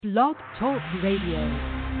Blog Talk Radio.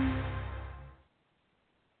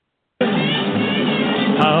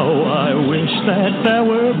 How I wish that there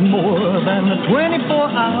were more than the 24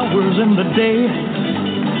 hours in the day.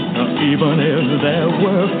 Even if there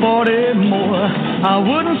were 40 more, I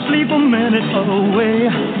wouldn't sleep a minute away.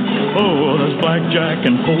 Oh, there's blackjack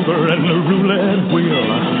and poker and the roulette wheel,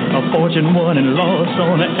 a fortune won and lost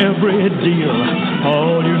on every deal.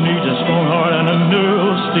 All you need is a strong heart and a nerve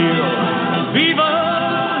of steel. Viva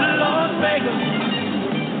Las Vegas!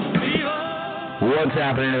 Viva! What's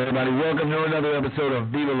happening, everybody? Welcome to another episode of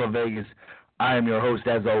Viva Las Vegas. I am your host,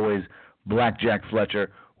 as always, BlackJack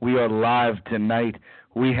Fletcher. We are live tonight.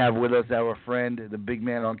 We have with us our friend, the big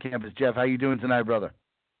man on campus, Jeff. How you doing tonight, brother?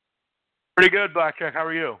 Pretty good, Blackjack. How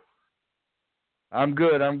are you? I'm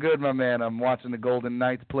good, my man. I'm watching the Golden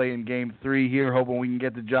Knights play in Game 3 here, hoping we can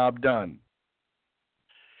get the job done.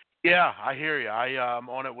 Yeah, I hear you. I'm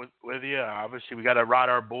on it with you. Obviously, we got to ride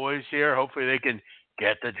our boys here. Hopefully, they can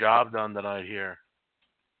get the job done tonight here.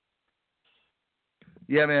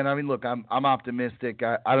 Yeah, man. I mean, look, I'm optimistic.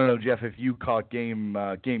 I don't know, Jeff, if you caught game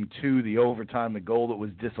 2, the overtime, the goal that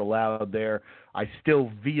was disallowed there. I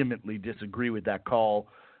still vehemently disagree with that call,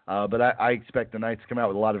 but I expect the Knights to come out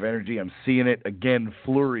with a lot of energy. I'm seeing it again.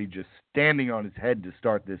 Fleury just standing on his head to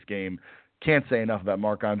start this game. Can't say enough about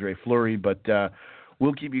Marc-Andre Fleury, but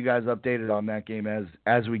we'll keep you guys updated on that game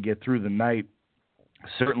as we get through the night.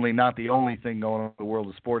 Certainly not the only thing going on in the world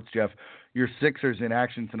of sports, Jeff. Your Sixers in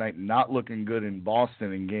action tonight, not looking good in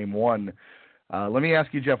Boston in Game 1. Let me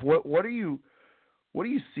ask you, Jeff, what are you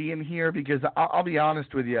seeing here? Because I'll be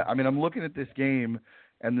honest with you. I mean, I'm looking at this game,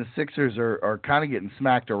 and the Sixers are kind of getting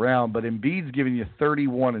smacked around, but Embiid's giving you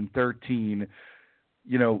 31 and 13.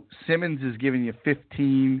 You know, Simmons is giving you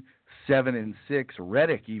 15, 7 and 6.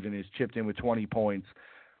 Redick even is chipped in with 20 points.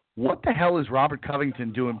 What the hell is Robert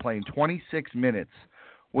Covington doing playing 26 minutes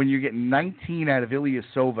when you're getting 19 out of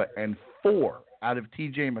Ilyasova and 4 out of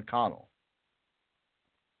TJ McConnell?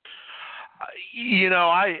 You know,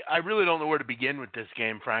 I really don't know where to begin with this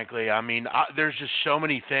game, frankly. I mean, there's just so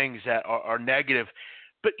many things that are negative.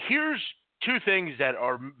 But here's two things that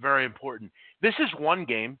are very important. This is one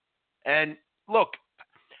game, and look,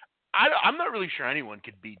 I'm not really sure anyone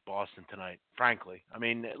could beat Boston tonight, frankly. I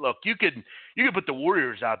mean, look, you could put the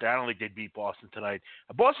Warriors out there. I don't think they'd beat Boston tonight.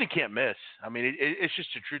 Boston can't miss. I mean, it's just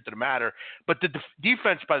the truth of the matter. But the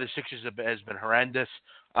defense by the Sixers has been horrendous.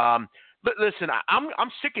 But listen,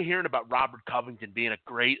 I'm sick of hearing about Robert Covington being a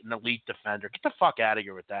great and elite defender. Get the fuck out of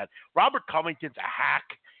here with that. Robert Covington's a hack.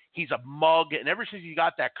 He's a mug, and ever since he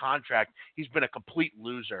got that contract, he's been a complete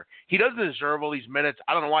loser. He doesn't deserve all these minutes.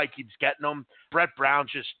 I don't know why he keeps getting them. Brett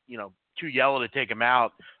Brown's just, too yellow to take him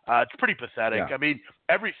out. It's pretty pathetic. Yeah. I mean,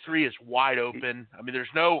 every three is wide open. I mean, there's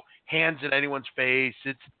no hands in anyone's face.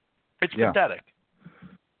 It's pathetic.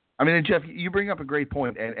 I mean, and Jeff, you bring up a great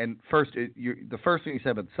point. And first, the first thing you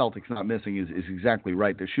said about the Celtics not missing is exactly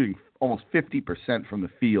right. They're shooting almost 50% from the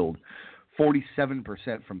field, 47%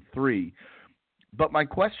 from three. But my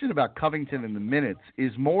question about Covington in the minutes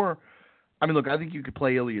is more – I mean, look, I think you could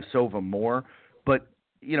play Ilyasova more, but,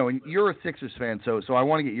 and you're a Sixers fan, so I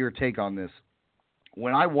want to get your take on this.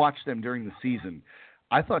 When I watched them during the season,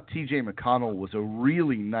 I thought TJ McConnell was a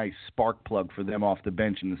really nice spark plug for them off the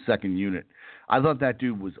bench in the second unit. I thought that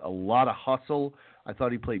dude was a lot of hustle. I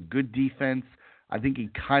thought he played good defense. I think he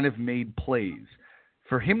kind of made plays.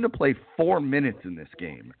 For him to play 4 minutes in this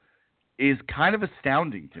game is kind of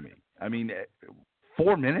astounding to me. I mean,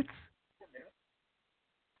 4 minutes?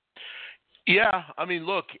 Yeah, I mean,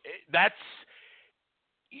 look, that's,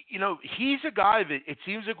 he's a guy that it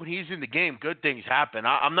seems like when he's in the game, good things happen.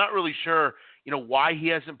 I'm not really sure, why he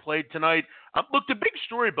hasn't played tonight. Look, the big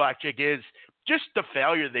story, Blackjack, is just the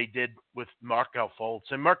failure they did with Markelle Fultz.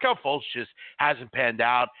 And Markelle Fultz just hasn't panned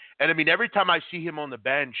out. And, I mean, every time I see him on the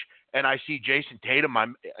bench and I see Jason Tatum, I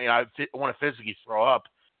want to physically throw up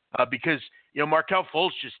because, Markelle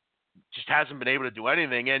Fultz just hasn't been able to do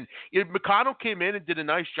anything. And McConnell came in and did a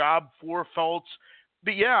nice job for Fultz.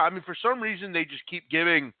 But, yeah, I mean, for some reason they just keep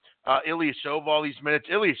giving Ilyasova all these minutes.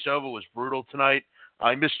 Ilyasova was brutal tonight.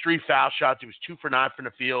 He missed 3 foul shots. He was 2 for 9 from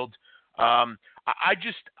the field. I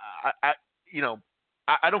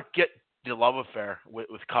don't get the love affair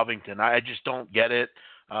with Covington. I just don't get it.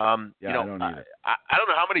 I don't either. I don't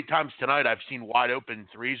know how many times tonight I've seen wide open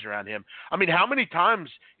threes around him. I mean, how many times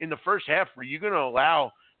in the first half were you going to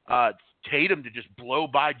allow Tatum to just blow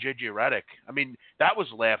by J.J. Redick? I mean, that was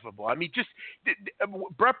laughable. I mean,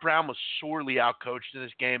 Brett Brown was sorely outcoached in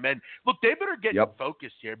this game. And look, they better get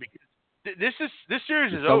focused here because this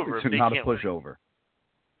series is over. If they not a pushover.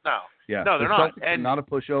 No, yeah, no, they're not. And not a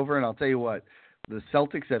pushover. And I'll tell you what, the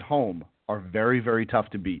Celtics at home are very, very tough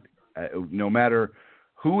to beat, no matter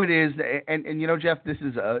who it is. And Jeff, this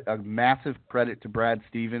is a massive credit to Brad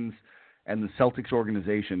Stevens and the Celtics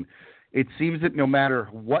organization. It seems that no matter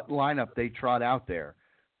what lineup they trot out there,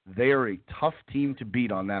 they are a tough team to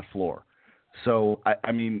beat on that floor. So,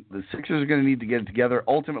 the Sixers are going to need to get it together.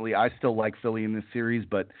 Ultimately, I still like Philly in this series,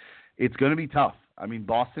 but it's going to be tough.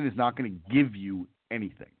 Boston is not going to give you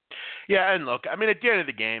anything. Yeah, and look, at the end of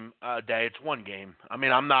the game, day, it's one game. I'm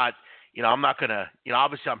not going to,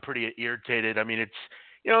 obviously I'm pretty irritated. It's,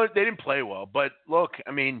 they didn't play well. But look,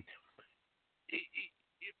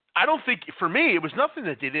 I don't think, for me, it was nothing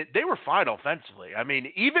that they did. They were fine offensively.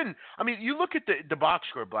 You look at the box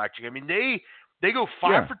score, BlackJack. They go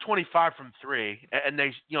 5 for 25 from three, and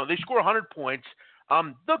they score 100 points.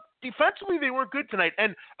 Look, defensively, they weren't good tonight.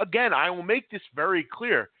 And again, I will make this very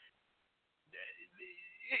clear.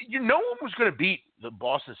 No one was going to beat the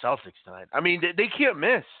Boston Celtics tonight. They can't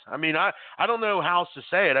miss. I don't know how else to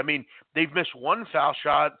say it. They've missed one foul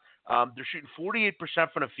shot. They're shooting 48%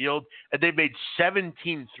 from the field, and they've made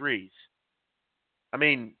 17 threes.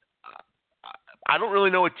 I don't really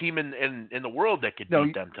know a team in the world that could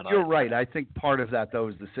beat them tonight. You're right. I think part of that, though,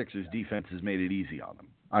 is the Sixers' defense has made it easy on them.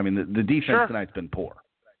 The defense tonight's been poor.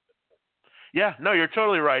 Yeah, no, you're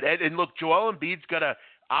totally right. And look, Joel Embiid's got to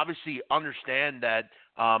obviously understand that,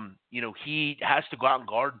 he has to go out and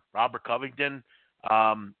guard Robert Covington,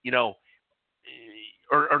 or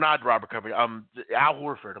not Robert Covington, Al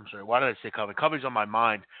Horford. I'm sorry. Why did I say Covington? Covington's on my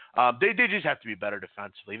mind. They just have to be better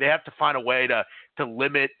defensively. They have to find a way to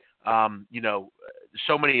limit,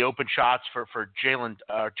 so many open shots for Jason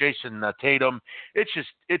Tatum.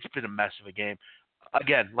 It's been a mess of a game.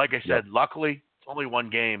 Again, like I said, luckily it's only one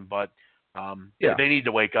game, but they need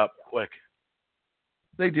to wake up quick.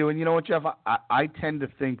 They do. And you know what, Jeff? I tend to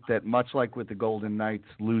think that much like with the Golden Knights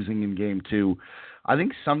losing in Game 2, I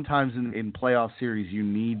think sometimes in playoff series you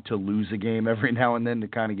need to lose a game every now and then to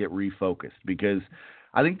kind of get refocused, because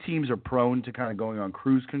I think teams are prone to kind of going on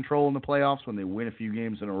cruise control in the playoffs when they win a few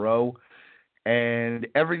games in a row. And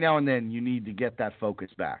every now and then you need to get that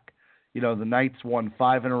focus back. The Knights won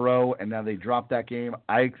 5 in a row, and now they dropped that game.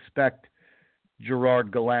 I expect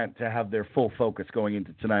Gerard Gallant to have their full focus going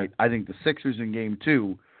into tonight. I think the Sixers in Game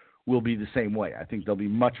 2 will be the same way. I think they'll be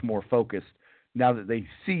much more focused now that they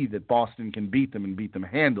see that Boston can beat them and beat them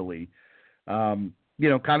handily. Kind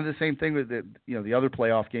of the same thing with the other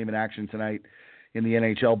playoff game in action tonight in the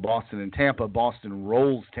NHL, Boston and Tampa. Boston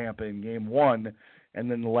rolls Tampa in Game 1,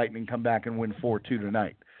 and then the Lightning come back and win 4-2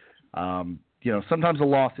 tonight. Sometimes a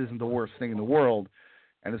loss isn't the worst thing in the world.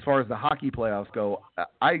 And as far as the hockey playoffs go,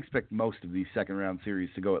 I expect most of these second-round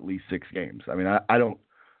series to go at least 6 games. I don't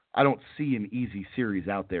see an easy series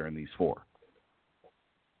out there in these 4.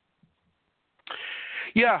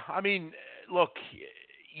 Yeah, look,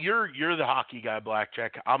 you're the hockey guy,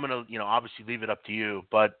 BlackJack. I'm gonna, obviously leave it up to you,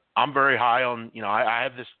 but I'm very high on, I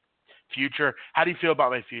have this future. How do you feel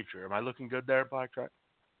about my future? Am I looking good there, BlackJack?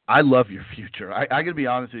 I love your future. I got to be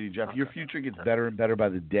honest with you, Jeff. Your future gets better and better by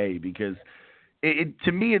the day, because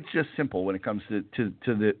to me, it's just simple when it comes to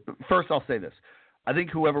the – first, I'll say this. I think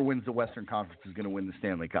whoever wins the Western Conference is going to win the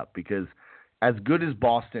Stanley Cup, because as good as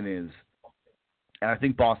Boston is, and I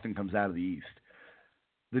think Boston comes out of the East,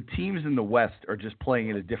 the teams in the West are just playing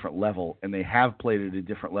at a different level, and they have played at a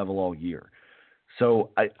different level all year. So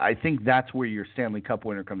I think that's where your Stanley Cup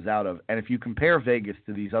winner comes out of. And if you compare Vegas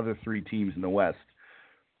to these other 3 teams in the West,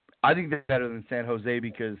 I think they're better than San Jose,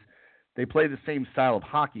 because they play the same style of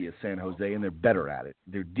hockey as San Jose, and they're better at it.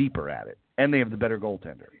 They're deeper at it, and they have the better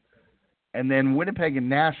goaltender. And then Winnipeg and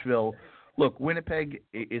Nashville, look, Winnipeg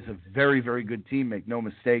is a very, very good team, make no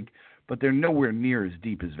mistake, but they're nowhere near as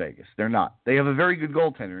deep as Vegas. They're not. They have a very good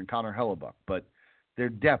goaltender in Connor Hellebuck, but their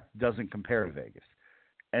depth doesn't compare to Vegas.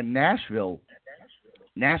 And Nashville,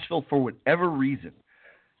 for whatever reason,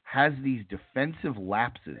 has these defensive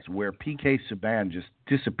lapses where PK Subban just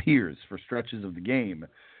disappears for stretches of the game.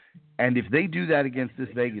 And if they do that against this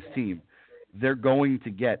Vegas team, they're going to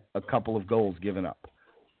get a couple of goals given up.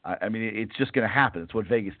 It's just going to happen. It's what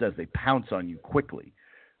Vegas does. They pounce on you quickly.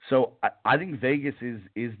 So I think Vegas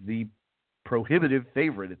is the prohibitive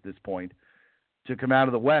favorite at this point to come out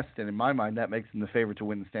of the West, and in my mind, that makes them the favorite to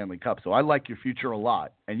win the Stanley Cup. So I like your future a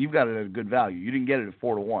lot, and you've got it at a good value. You didn't get it at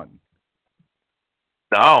 4-1.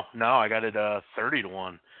 No, I got it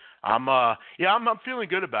 30-1. I'm feeling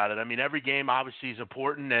good about it. Every game obviously is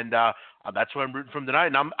important, and that's what I'm rooting from tonight.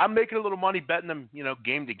 And I'm making a little money betting them,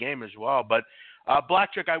 game to game as well. But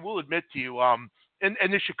BlackJack, I will admit to you, and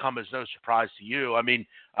this should come as no surprise to you.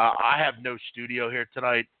 I have no studio here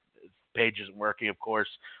tonight. Page isn't working, of course,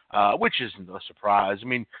 which isn't a surprise.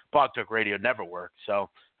 BlackJack Radio never works, so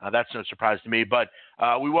That's no surprise to me. But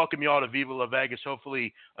we welcome you all to Viva La Vegas.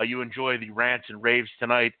 Hopefully you enjoy the rants and raves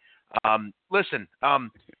tonight. Listen,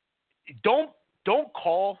 don't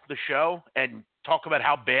call the show and talk about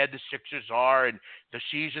how bad the Sixers are and the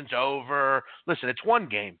season's over. Listen, it's one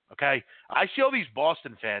game, okay? I see all these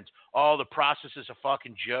Boston fans. Oh, the process is a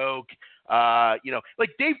fucking joke. Like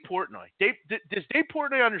Dave Portnoy. Does Dave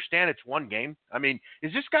Portnoy understand it's one game? I mean,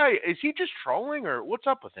 is he just trolling or what's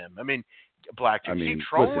up with him? I mean, BlackJack, is he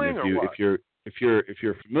trolling listen, or what? If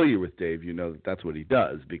you're familiar with Dave, you know that's what he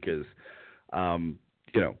does because,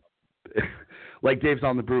 like Dave's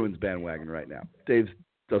on the Bruins bandwagon right now. Dave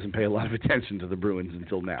doesn't pay a lot of attention to the Bruins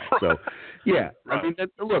until now. So, yeah, right. I mean,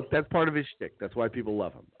 that's part of his shtick. That's why people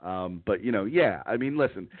love him. But, I mean,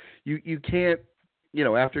 listen, you can't,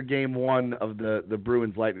 after game one of the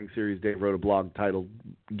Bruins Lightning series, Dave wrote a blog titled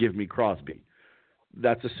Give Me Crosby.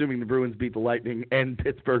 That's assuming the Bruins beat the Lightning and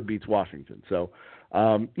Pittsburgh beats Washington. So,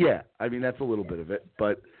 I mean, that's a little bit of it.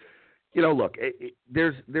 But, look,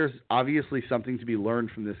 there's obviously something to be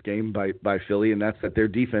learned from this game by Philly, and that's that their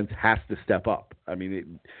defense has to step up. I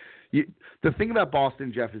mean, the thing about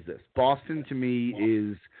Boston, Jeff, is this. Boston, to me,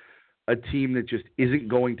 is a team that just isn't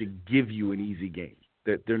going to give you an easy game.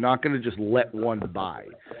 That they're not going to just let one by.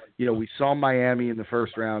 We saw Miami in the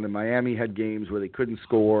first round, and Miami had games where they couldn't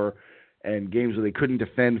score and games where they couldn't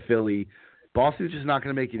defend Philly. Boston's just not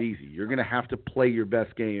going to make it easy. You're going to have to play your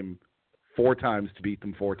best game 4 times to beat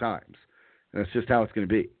them 4 times. And that's just how it's going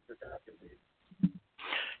to be.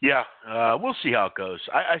 Yeah, we'll see how it goes.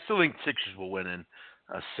 I still think Sixers will win in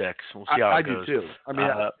 6. We'll see how it goes. I do too. I mean,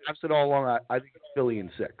 I've said all along, I think it's Philly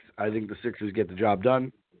in 6. I think the Sixers get the job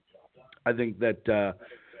done. I think that the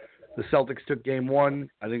Celtics took game 1.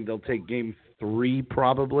 I think they'll take game 3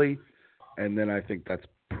 probably. And then I think that's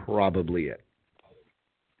probably it.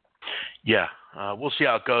 Yeah, we'll see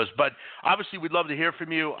how it goes. But obviously, we'd love to hear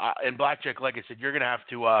from you. And BlackJack, like I said, you're going to have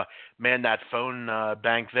to man that phone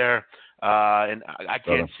bank there. And I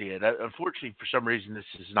can't see it. Unfortunately, for some reason, this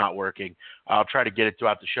is not working. I'll try to get it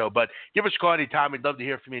throughout the show. But give us a call anytime. We'd love to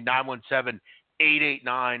hear from you.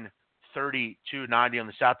 917-889-3290 on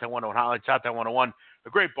the Southtown 101 hotline. Southtown 101, a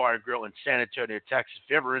great bar and grill in San Antonio, Texas. If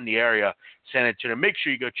you're ever in the area, San Antonio, make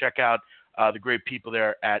sure you go check out the great people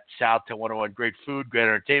there at Southtown 101. Great food, great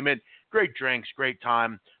entertainment, great drinks, great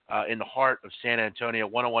time in the heart of San Antonio,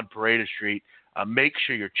 101 Parada Street. Make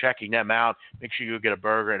sure you're checking them out. Make sure you go get a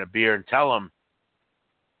burger and a beer and tell them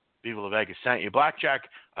Viva La Vegas sent you. BlackJack,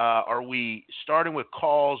 are we starting with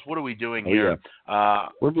calls? What are we doing here? Yeah.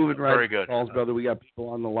 We're moving right very to good. calls, brother. We got people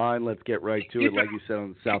on the line. Let's get right to it, like you said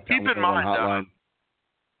on the Southtown hotline.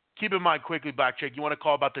 Keep in mind quickly, BlackJack, you want to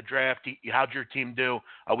call about the draft. How'd your team do?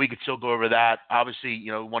 We could still go over that. Obviously,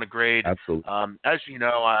 we want to grade. Absolutely. As you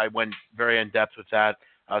know, I went very in-depth with that.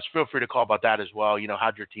 So feel free to call about that as well.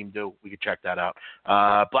 How'd your team do? We could check that out.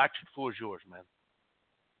 BlackJack, the floor is yours, man.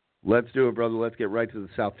 Let's do it, brother. Let's get right to the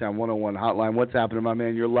Southtown 101 hotline. What's happening, my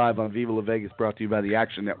man? You're live on Viva La Vegas, brought to you by the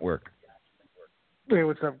Action Network. Hey,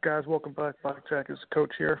 what's up, guys? Welcome back. BlackJack is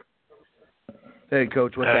Coach here. Hey,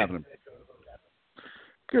 Coach. What's happening?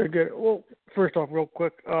 Good. Well, first off, real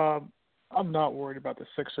quick, I'm not worried about the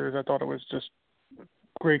Sixers. I thought it was just a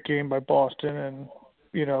great game by Boston and,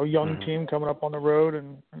 young team coming up on the road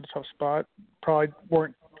and in a tough spot. Probably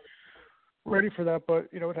weren't ready for that, but,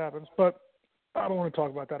 it happens. But I don't want to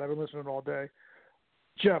talk about that. I've been listening all day.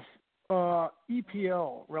 Jeff,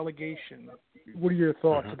 EPL relegation, what are your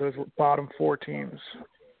thoughts of those bottom 4 teams?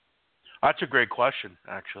 That's a great question,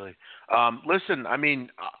 actually. Listen, I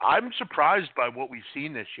mean, I'm surprised by what we've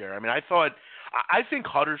seen this year. I mean, I think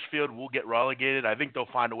Huddersfield will get relegated. I think they'll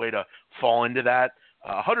find a way to fall into that.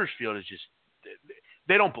 Huddersfield is just –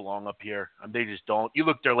 they don't belong up here. They just don't. You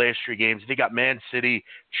look at their last 3 games. They got Man City,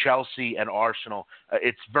 Chelsea, and Arsenal.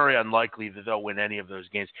 It's very unlikely that they'll win any of those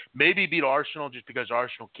games. Maybe beat Arsenal just because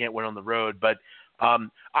Arsenal can't win on the road. But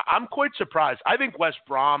I'm quite surprised. I think West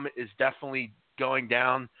Brom is definitely going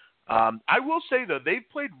down. I will say, though, they've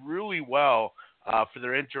played really well for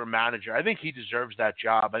their interim manager. I think he deserves that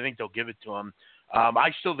job. I think they'll give it to him.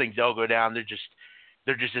 I still think they'll go down. There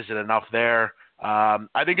just isn't enough there.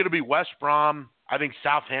 I think it'll be West Brom. I think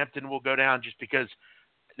Southampton will go down just because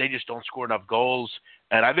they just don't score enough goals.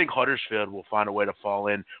 And I think Huddersfield will find a way to fall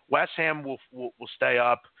in. West Ham will stay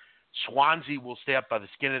up. Swansea will stay up by the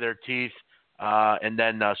skin of their teeth. And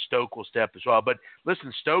then Stoke will stay up as well. But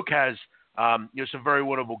listen, Stoke has some very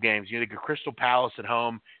winnable games. They get Crystal Palace at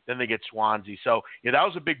home, then they get Swansea. So that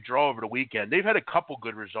was a big draw over the weekend. They've had a couple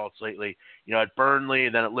good results lately. At Burnley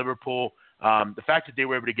and then at Liverpool. The fact that they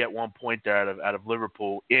were able to get 1 point there out of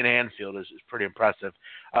Liverpool in Anfield is pretty impressive.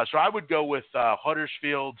 So I would go with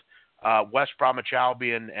Huddersfield, West Bromwich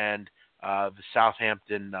Albion and the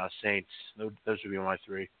Southampton Saints. Those would be my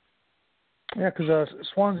three. Yeah, because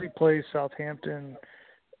Swansea plays Southampton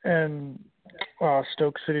and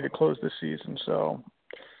Stoke City to close the season. So,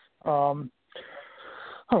 all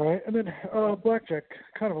right. And then BlackJack,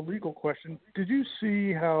 kind of a legal question. Did you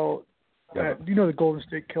see how do you know the Golden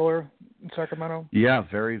State Killer in Sacramento? Yeah,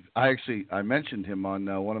 I mentioned him on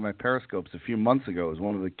one of my Periscopes a few months ago. It was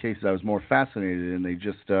one of the cases I was more fascinated in. They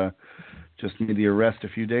just made the arrest a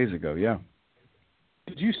few days ago. Yeah.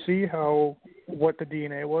 Did you see what the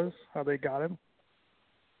DNA was? How they got him?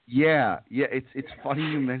 Yeah. It's funny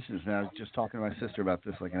you mentioned this. And I was just talking to my sister about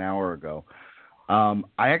this like an hour ago. I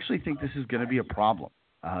actually think this is going to be a problem.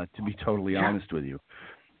 To be totally honest with you.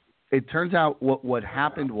 It turns out what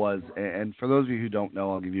happened was, and for those of you who don't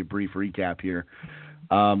know, I'll give you a brief recap here.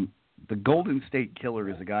 The Golden State Killer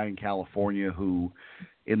is a guy in California who,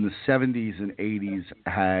 in the 70s and 80s,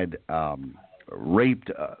 had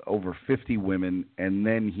raped over 50 women, and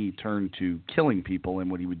then he turned to killing people.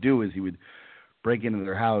 And what he would do is he would break into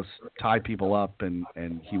their house, tie people up, and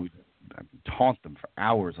he would taunt them for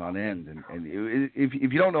hours on end. And if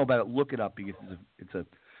you don't know about it, look it up because it's a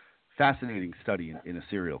fascinating study in a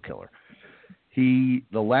serial killer. The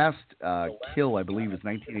last kill, I believe, was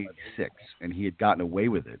 1986, and he had gotten away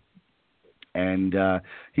with it. And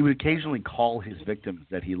he would occasionally call his victims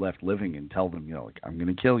that he left living and tell them, like, I'm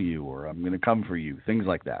going to kill you or I'm going to come for you, things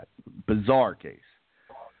like that. Bizarre case.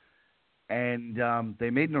 And they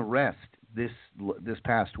made an arrest this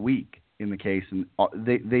past week in the case. And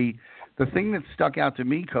the thing that stuck out to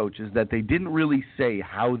me, Coach, is that they didn't really say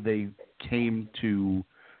how they came to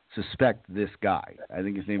suspect this guy. I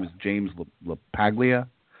think his name is James LaPaglia.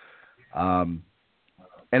 And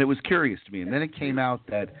it was curious to me. And then it came out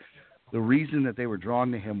that the reason that they were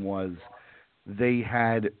drawn to him was they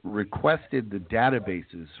had requested the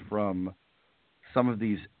databases from some of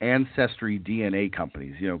these ancestry DNA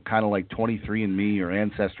companies, kind of like 23andMe or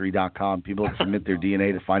Ancestry.com, people that submit their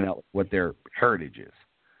DNA to find out what their heritage is.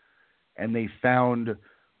 And they found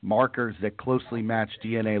markers that closely matched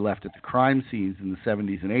DNA left at the crime scenes in the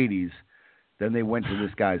 70s and 80s. Then they went to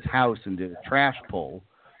this guy's house and did a trash pull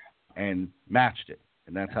and matched it.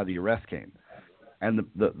 And that's how the arrest came. And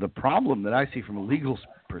the problem that I see from a legal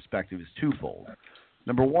perspective is twofold.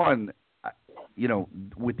 Number one,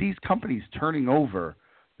 with these companies turning over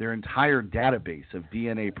their entire database of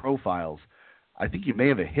DNA profiles, I think you may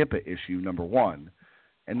have a HIPAA issue, number one.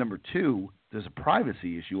 And number two, there's a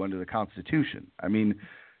privacy issue under the Constitution. I mean,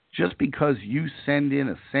 just because you send in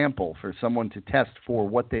a sample for someone to test for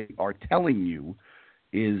what they are telling you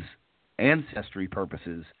is ancestry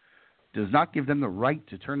purposes does not give them the right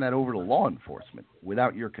to turn that over to law enforcement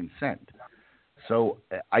without your consent. So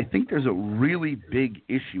I think there's a really big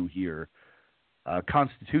issue here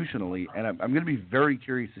constitutionally, and I'm going to be very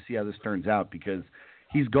curious to see how this turns out because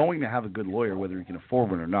he's going to have a good lawyer, whether he can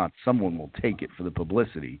afford one or not. Someone will take it for the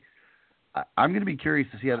publicity. I'm going to be curious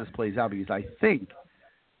to see how this plays out because I think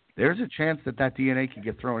there's a chance that DNA could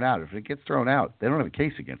get thrown out. If it gets thrown out, they don't have a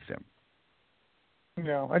case against him.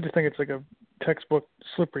 No, I just think it's like a textbook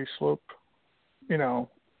slippery slope.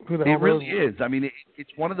 Who the hell it really is. I mean, it's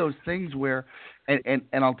one of those things where, and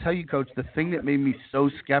I'll tell you, Coach, the thing that made me so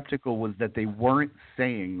skeptical was that they weren't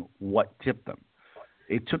saying what tipped them.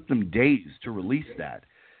 It took them days to release that.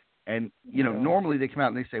 And, normally they come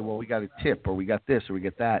out and they say, well, we got a tip or we got this or we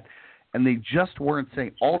get that. And they just weren't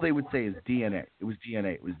saying, all they would say is DNA. It was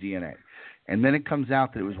DNA. It was DNA. And then it comes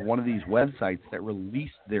out that it was one of these websites that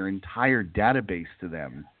released their entire database to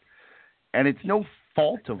them. And it's no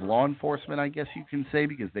fault of law enforcement, I guess you can say,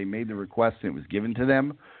 because they made the request and it was given to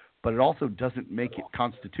them. But it also doesn't make it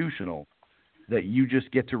constitutional that you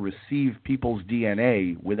just get to receive people's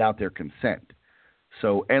DNA without their consent.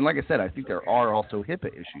 So, and like I said, I think there are also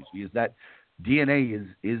HIPAA issues because that DNA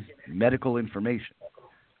is medical information.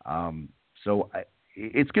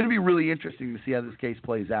 It's going to be really interesting to see how this case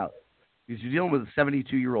plays out because you're dealing with a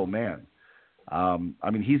 72-year-old man.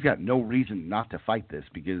 He's got no reason not to fight this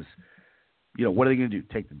because, what are they going to do?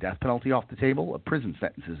 Take the death penalty off the table? A prison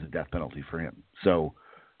sentence is a death penalty for him. So,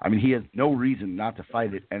 he has no reason not to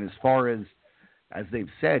fight it. And as far as they've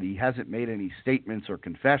said, he hasn't made any statements or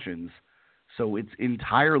confessions. So it's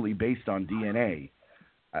entirely based on DNA.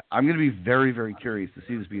 I'm going to be very, very curious to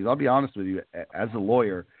see this because I'll be honest with you, as a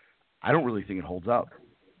lawyer, I don't really think it holds up.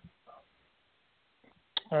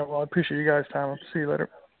 All right, well, I appreciate you guys' time. I'll see you later.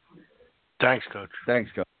 Thanks, Coach.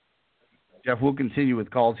 Thanks, Coach. Jeff, we'll continue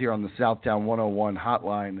with calls here on the Southtown 101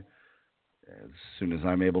 hotline as soon as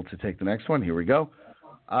I'm able to take the next one. Here we go.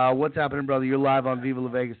 What's happening, brother? You're live on Viva La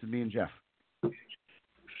Vegas with me and Jeff.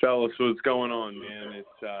 Fellas, what's going on, man?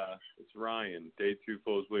 It's Ryan, Day 2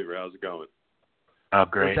 Fulls Believer. How's it going? Oh,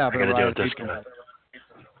 great. What's happening, I got to Ryan? deal with this guy.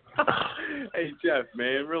 Hey, Jeff,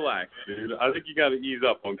 man, relax, dude. I think you got to ease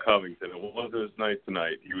up on Covington. It wasn't his night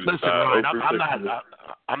tonight. He was, Listen, Ryan,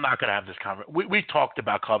 I'm not going to have this conversation. We talked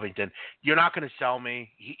about Covington. You're not going to sell me.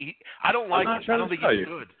 I don't like him. I don't think he's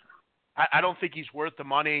good. I don't think he's worth the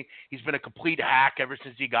money. He's been a complete hack ever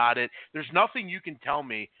since he got it. There's nothing you can tell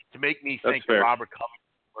me to make me think that Robert Covington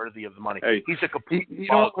is worthy of the money. Hey, he's a complete. You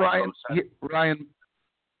know what,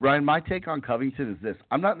 Ryan, my take on Covington is this.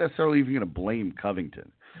 I'm not necessarily even going to blame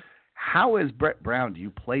Covington. How, as Brett Brown, do you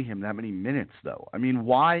play him that many minutes, though? I mean,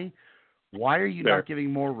 why are you not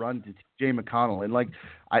giving more run to T.J. McConnell? And,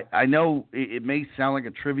 I know it may sound like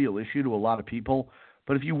a trivial issue to a lot of people,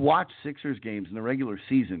 but if you watch Sixers games in the regular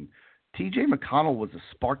season, T.J. McConnell was a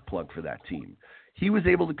spark plug for that team. He was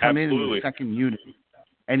able to come in the second unit,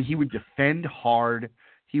 and he would defend hard.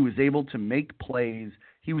 He was able to make plays.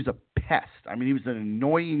 He was a pest. I mean, he was an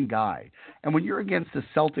annoying guy. And when you're against a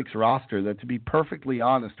Celtics roster that, to be perfectly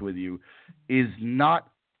honest with you, is not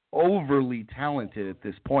overly talented at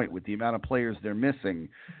this point with the amount of players they're missing,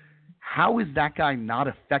 how is that guy not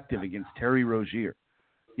effective against Terry Rozier?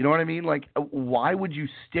 You know what I mean? Why would you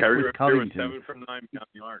stick with Covington? Terry was 7 from 9 down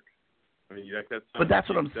the arc. I mean, but that's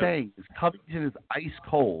what I'm saying. Is Covington is ice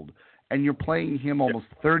cold, and you're playing him almost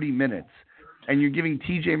 30 minutes, and you're giving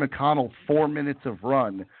T.J. McConnell 4 minutes of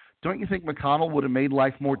run. Don't you think McConnell would have made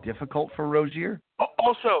life more difficult for Rozier?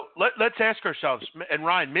 Also, let's ask ourselves, and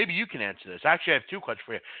Ryan, maybe you can answer this. Actually, I have 2 questions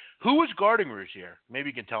for you. Who was guarding Rozier?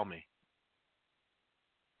 Maybe you can tell me.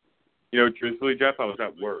 You know, truthfully, Jeff, I was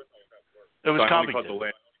at work. It was so Covington. I only caught the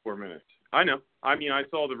last 4 minutes. I know. I mean, I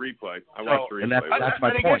saw the replay. I watched the replay. And that's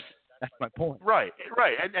my point. That's my point. Right,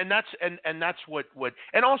 and that's what.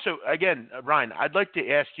 And also, again, Ryan, I'd like to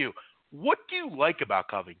ask you, what do you like about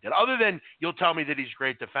Covington? Other than you'll tell me that he's a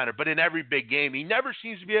great defender, but in every big game, he never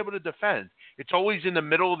seems to be able to defend. It's always in the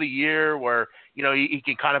middle of the year where he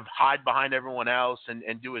can kind of hide behind everyone else and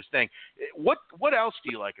do his thing. What else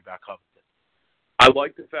do you like about Covington? I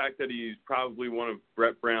like the fact that he's probably one of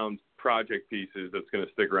Brett Brown's project pieces that's going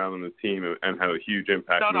to stick around on the team and have a huge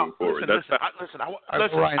impact moving forward.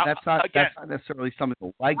 Ryan, that's not necessarily something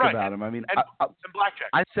to like about him. I mean,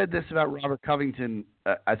 BlackJack. I said this about Robert Covington,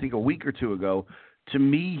 I think a week or two ago. To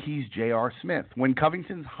me, he's J.R. Smith. When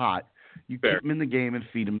Covington's hot, you keep him in the game and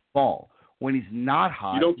feed him the ball. When he's not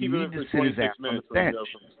hot, you don't keep need him to for sit his ass on the bench.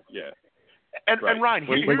 And Ryan,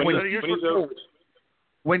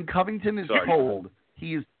 when Covington is cold,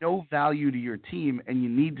 he is no value to your team, and you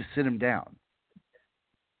need to sit him down.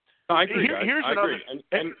 I agree. Here's another.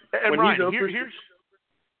 And Ryan,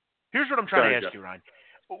 here's what I'm trying to ask you, Ryan.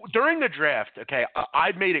 During the draft, okay,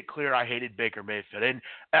 I made it clear I hated Baker Mayfield, and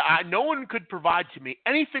no one could provide to me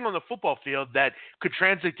anything on the football field that could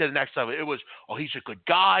translate to the next level. It was, he's a good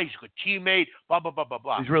guy, he's a good teammate, blah, blah, blah, blah,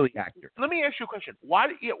 blah. He's really accurate. Let me ask you a question. Why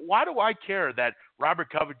do I care that Robert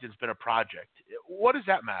Covington's been a project? What does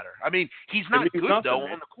that matter? I mean, he's not good, though,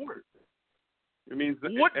 on the court. It means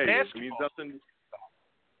what basketball? It means nothing.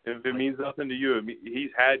 If it means nothing to you, he's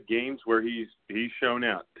had games where he's shown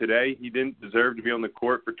out. Today, he didn't deserve to be on the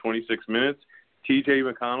court for 26 minutes. T.J.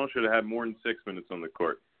 McConnell should have had more than 6 minutes on the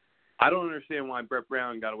court. I don't understand why Brett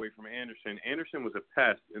Brown got away from Anderson. Anderson was a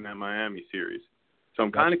pest in that Miami series. So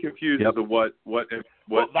I'm kind of confused as to what Brown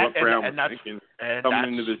was thinking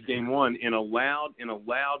coming into this game one in a loud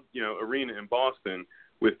arena in Boston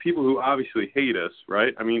with people who obviously hate us,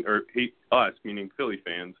 right? I mean, or hate us, meaning Philly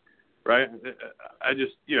fans. Right, I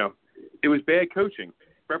just it was bad coaching.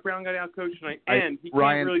 Brett Brown got out coached tonight, and he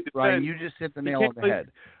can't really defend. Ryan, you just hit the nail on the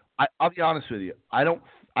head. I'll be honest with you. I don't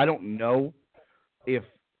know if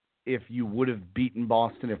you would have beaten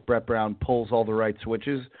Boston if Brett Brown pulls all the right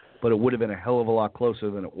switches, but it would have been a hell of a lot closer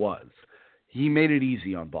than it was. He made it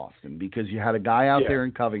easy on Boston because you had a guy out there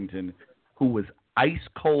in Covington who was ice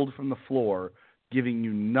cold from the floor, giving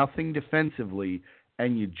you nothing defensively,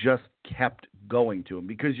 and you just kept going to him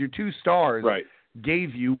because your 2 stars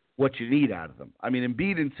gave you what you need out of them. I mean,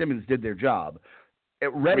 Embiid and Simmons did their job.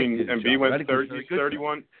 Embiid went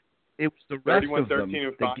 31. It was the rest 31, of them. 13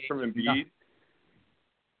 and 5 from Embiid.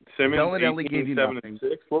 Simmons, Bellinelli gave you 7 nothing. And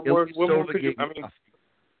 6. What more could you?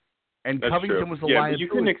 And Covington was the liability. liability. You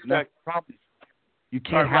couldn't expect. You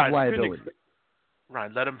can't have liability.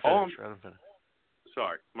 Ryan, let him finish.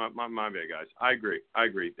 Sorry, my bad, guys. I agree.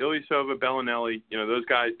 Ilyasova, Bellinelli, those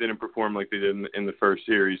guys didn't perform like they did in the first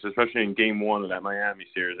series, especially in Game 1 of that Miami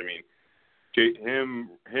series. I mean, him,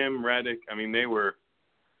 Redick. I mean, they were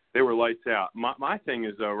lights out. My thing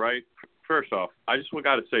is though, right? First off, I just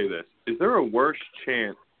got to say this: is there a worse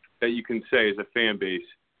chant that you can say as a fan base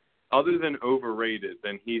other than overrated,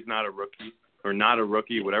 then he's not a rookie or not a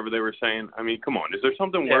rookie, whatever they were saying. I mean, come on. Is there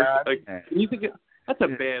something worse? Like, you think that's a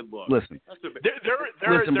bad look. Listen,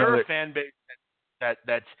 they're a fan base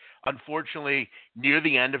that's unfortunately near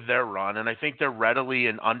the end of their run, and I think they're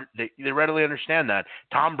they readily understand that.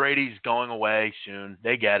 Tom Brady's going away soon.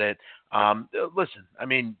 They get it. Listen, I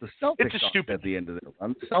mean, the Celtics it's a stupid at the end of the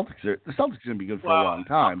run. The Celtics are going to be good for a long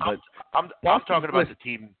time, but I'm talking about the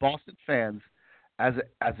team. Boston fans, as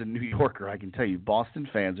a New Yorker, I can tell you, Boston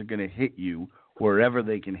fans are going to hit you wherever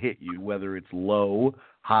they can hit you, whether it's low,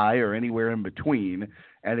 high, or anywhere in between.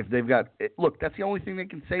 And if they've got – look, that's the only thing they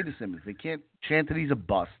can say to Simmons. They can't chant that he's a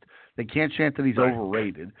bust. They can't chant that he's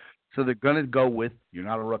overrated. So they're going to go with, you're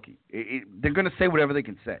not a rookie. They're going to say whatever they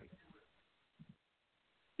can say.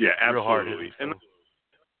 Yeah, absolutely. And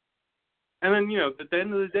then, at the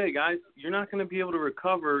end of the day, guys, you're not going to be able to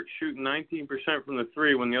recover shooting 19% from the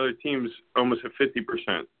three when the other team's almost at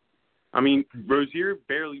 50%. I mean, Rozier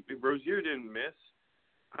didn't miss.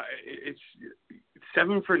 It's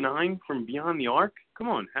 7 for 9 from beyond the arc. Come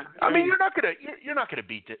on. I mean, you're not gonna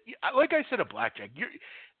beat it. Like I said at BlackJack,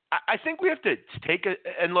 I think we have to take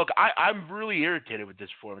and look. I'm really irritated with this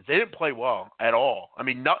performance. They didn't play well at all. I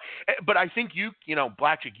mean, no. But I think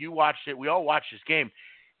BlackJack, you watched it. We all watched this game.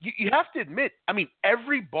 You have to admit. I mean,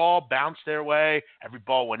 every ball bounced their way. Every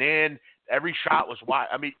ball went in. Every shot was wide.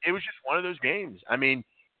 I mean, it was just one of those games. I mean,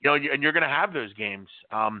 and you're going to have those games.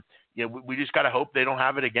 We just got to hope they don't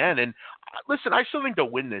have it again. And listen, I still think they'll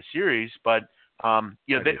win this series, but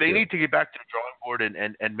they need to get back to the drawing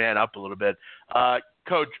board and man up a little bit.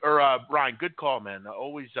 Coach or Ryan, good call, man.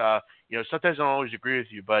 Always, sometimes I don't always agree with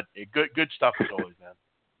you, but good stuff as always, man.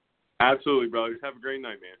 Absolutely, brothers. Have a great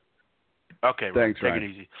night, man. Okay, thanks, take Ryan. it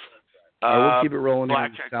easy. We'll keep it rolling in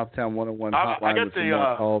BlackJack. Southtown 101 hotline with some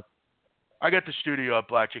more calls. I got the studio up,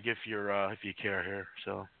 BlackJack, if you care here.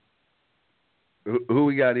 So, who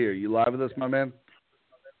we got here? You live with us, my man?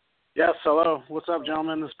 Yes. Hello. What's up,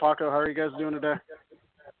 gentlemen? This is Paco. How are you guys doing today?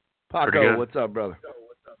 Paco, what's up, brother?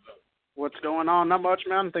 What's going on? Not much,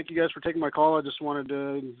 man. Thank you guys for taking my call. I just wanted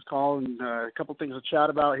to call and a couple things to chat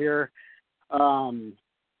about here.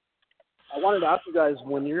 I wanted to ask you guys,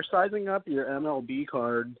 when you're sizing up your MLB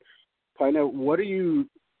card, find out what are you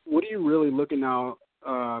really looking out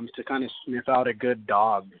to kind of sniff out a good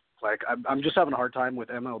dog? Like, I'm just having a hard time with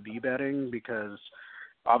MLB betting because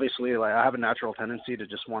obviously, like, I have a natural tendency to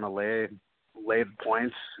just want to lay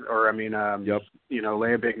points, or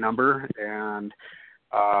lay a big number. And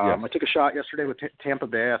I took a shot yesterday with Tampa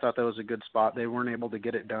Bay. I thought that was a good spot. They weren't able to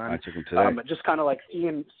get it done. I took them today. But just kind of like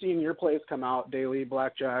seeing your plays come out daily,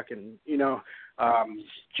 BlackJack, and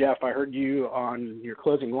Jeff, I heard you on your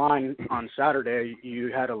closing line on Saturday.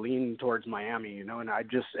 You had a lean towards Miami, and I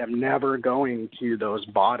just am never going to those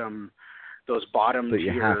bottom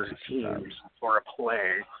tier teams for a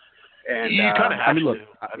play. And you kind of have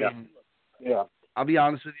to. I'll be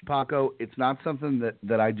honest with you, Paco. It's not something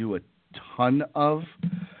that I do a ton of,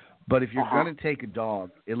 but if you're going to take a dog,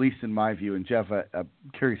 at least in my view, and Jeff, I'm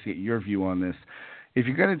curious to get your view on this. If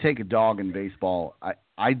you're going to take a dog in baseball,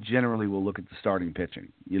 I generally will look at the starting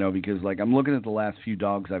pitching, because like I'm looking at the last few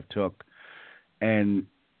dogs I've took, and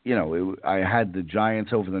I had the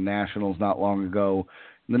Giants over the Nationals not long ago.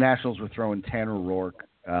 The Nationals were throwing Tanner Rourke,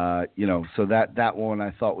 so that one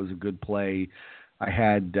I thought was a good play. I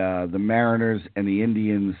had the Mariners and the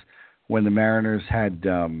Indians when the Mariners had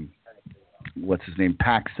what's his name,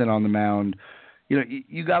 Paxton on the mound.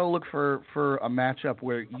 You got to look for a matchup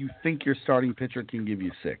where you think your starting pitcher can give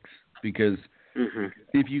you 6, because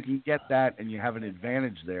if you can get that and you have an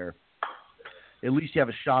advantage there, at least you have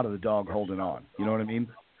a shot of the dog holding on. You know what I mean?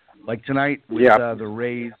 Like tonight with the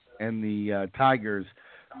Rays and the Tigers.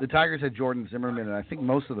 The Tigers had Jordan Zimmerman, and I think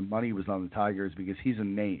most of the money was on the Tigers because he's a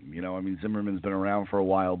name. Zimmerman's been around for a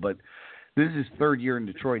while, but this is his 3rd year in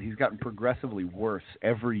Detroit. He's gotten progressively worse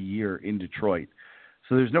every year in Detroit.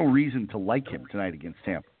 So there's no reason to like him tonight against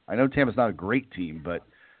Tampa. I know Tampa's not a great team, but,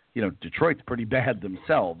 Detroit's pretty bad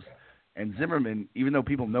themselves. And Zimmerman, even though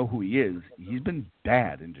people know who he is, he's been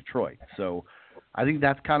bad in Detroit. So I think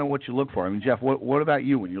that's kind of what you look for. I mean, Jeff, what about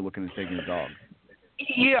you when you're looking at taking a dog?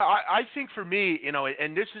 Yeah, I think for me,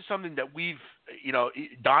 and this is something that we've,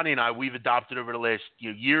 Donnie and I, we've adopted over the last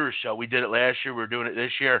year or so. We did it last year. We're doing it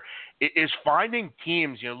this year. Is finding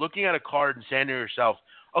teams, looking at a card and saying to yourself,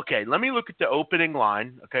 okay, let me look at the opening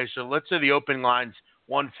line. Okay, so let's say the opening line's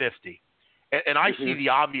 150. And I see the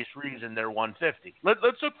obvious reason they're 150. Let's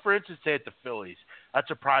look, for instance, say at the Phillies. That's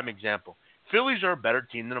a prime example. Phillies are a better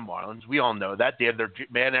team than the Marlins. We all know that. They have their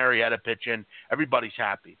man Arrieta pitch in. Everybody's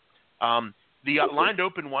happy. The line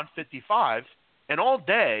opened 155, and all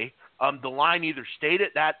day the line either stayed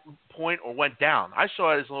at that point or went down. I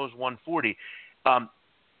saw it as low as 140.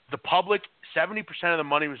 The public, 70% of the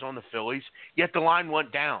money was on the Phillies, yet the line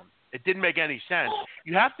went down. It didn't make any sense.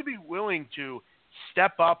 You have to be willing to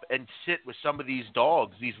step up and sit with some of these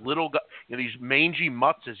dogs, these little, these mangy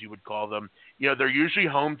mutts, as you would call them. They're usually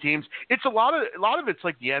home teams. It's a lot of it's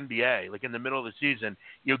like the NBA, like in the middle of the season.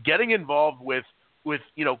 Getting involved with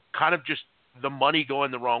kind of just the money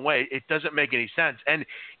going the wrong way. It doesn't make any sense. And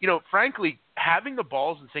frankly, having the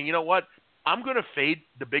balls and saying, you know what, I'm going to fade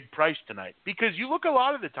the big price tonight, because you look a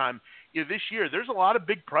lot of the time, this year, there's a lot of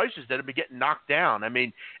big prices that have been getting knocked down. I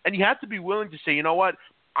mean, and you have to be willing to say, you know what,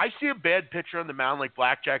 I see a bad pitcher on the mound, like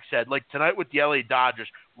BlackJack said, like tonight with the LA Dodgers.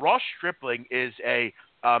 Ross Stripling is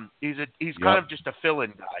he's kind of just a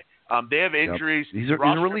fill-in guy. They have injuries.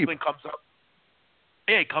 Ross Stripling comes up.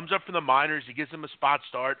 Yeah, he comes up from the minors. He gives them a spot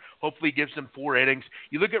start. Hopefully he gives them 4 innings.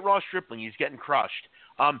 You look at Ross Stripling, he's getting crushed.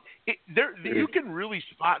 You can really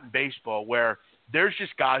spot in baseball where there's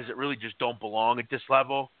just guys that really just don't belong at this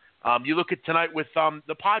level. You look at tonight with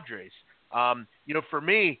the Padres. For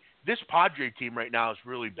me, this Padre team right now is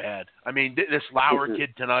really bad. I mean, this Lauer kid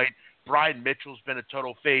tonight, Brian Mitchell's been a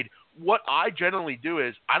total fade. What I generally do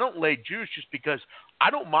is I don't lay juice just because I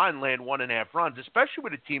don't mind laying 1.5 runs, especially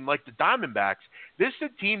with a team like the Diamondbacks. This is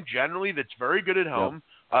a team generally that's very good at home.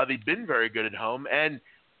 They've been very good at home. And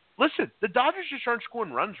listen, the Dodgers just aren't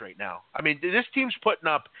scoring runs right now. I mean, this team's putting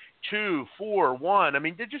up 2, 4, 1. I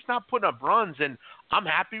mean, they're just not putting up runs. And I'm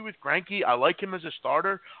happy with Greinke. I like him as a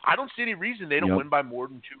starter. I don't see any reason they don't win by more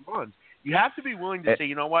than 2 runs. You have to be willing to say,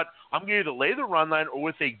 you know what, I'm going to either lay the run line, or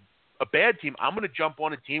with a bad team, I'm going to jump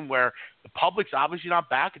on a team where the public's obviously not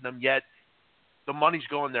backing them, yet the money's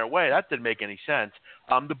going their way. That didn't make any sense.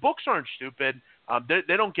 The books aren't stupid.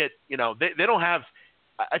 They don't get, they don't have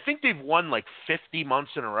 – I think they've won like 50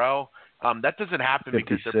 months in a row. That doesn't happen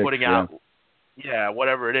because they're putting out –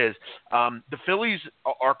 whatever it is. The Phillies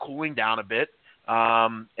are cooling down a bit.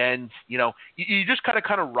 And, you just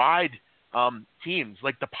kind of ride teams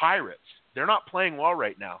like the Pirates. They're not playing well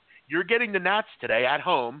right now. You're getting the Nats today at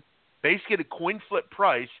home, basically at a coin flip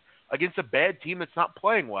price against a bad team that's not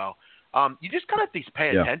playing well. You just kind of have to pay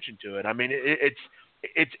attention to it. I mean,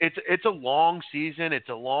 it's a long season. It's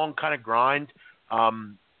a long kind of grind.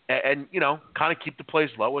 And kind of keep the plays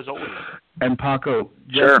low as always. And Paco,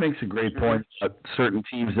 Jeff makes a great point about certain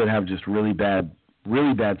teams that have just really bad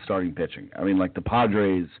starting pitching. I mean, like the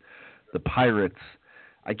Padres, the Pirates.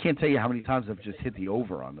 I can't tell you how many times I've just hit the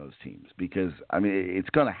over on those teams because, I mean, it's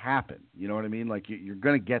going to happen. You know what I mean? Like, you're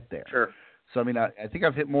going to get there. Sure. So, I mean, I think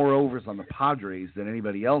I've hit more overs on the Padres than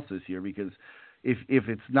anybody else this year because if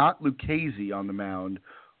it's not Lucchesi on the mound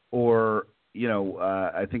or,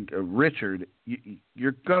 I think Richard,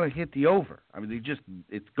 you're going to hit the over. I mean,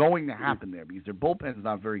 it's going to happen there because their bullpen's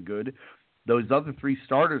not very good. Those other 3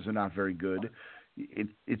 starters are not very good.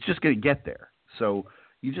 It's just going to get there. So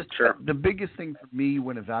the biggest thing for me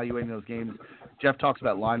when evaluating those games, Jeff talks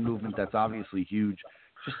about line movement. That's obviously huge.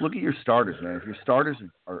 Just look at your starters, man. If your starters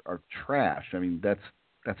are trash, I mean,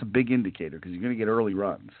 that's a big indicator because you're going to get early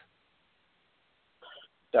runs.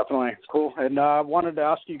 Definitely. Cool. And I wanted to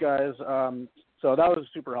ask you guys, so that was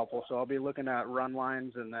super helpful. So I'll be looking at run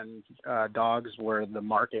lines and then dogs where the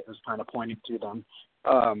market is kind of pointing to them.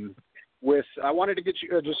 I wanted to get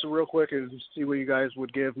you just real quick and see what you guys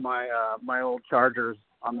would give my old Chargers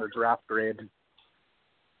on their draft grade.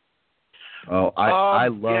 Oh, I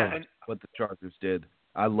loved what the Chargers did.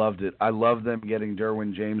 I loved it. I loved them getting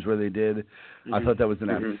Derwin James where they did. Mm-hmm. I thought that was an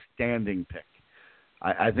outstanding pick.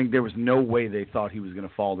 I think there was no way they thought he was going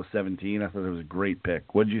to fall to 17. I thought it was a great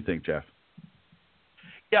pick. What did you think, Jeff?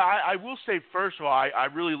 Yeah, I will say, first of all, I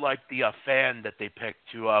really liked the fan that they picked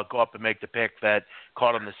to go up and make the pick that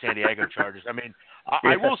caught him the San Diego Chargers. I mean,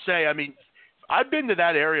 I will say, I mean, I've been to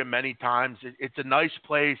that area many times. It's a nice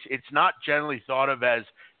place. It's not generally thought of as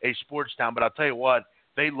a sports town, but I'll tell you what,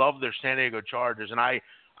 they love their San Diego Chargers, and I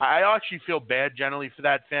actually feel bad generally for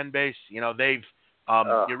that fan base. They've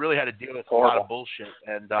you really had to deal with a lot of bullshit,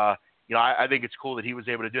 and I think it's cool that he was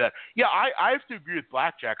able to do that. Yeah, I have to agree with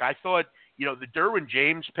BlackJack. I thought the Derwin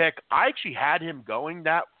James pick, I actually had him going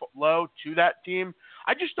that low to that team.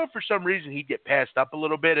 I just thought for some reason he'd get passed up a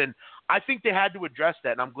little bit, and I think they had to address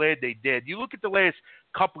that, and I'm glad they did. You look at the last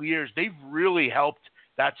couple of years, they've really helped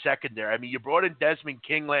that secondary. I mean, you brought in Desmond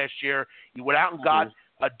King last year. You went out and got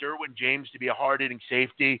Derwin James to be a hard-hitting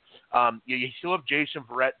safety. You still have Jason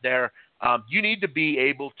Verrett there. You need to be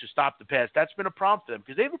able to stop the pass. That's been a problem for them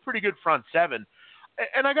because they have a pretty good front seven.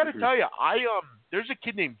 And I got to tell you, there's a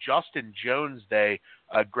kid named Justin Jones they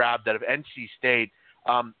grabbed out of NC State.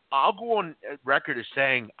 I'll go on record as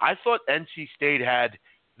saying I thought NC State had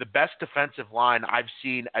the best defensive line I've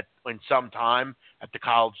seen in some time at the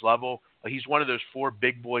college level. He's one of those 4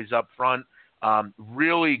 big boys up front.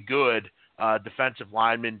 Really good defensive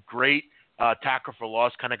lineman, great tackle for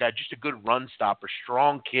loss kind of guy, just a good run stopper,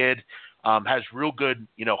 strong kid, has real good,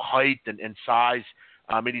 height and size.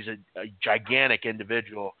 He's a gigantic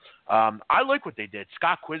individual. I like what they did.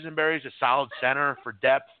 Scott Quisenberry is a solid center for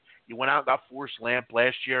depth. He went out and got Forrest Lamp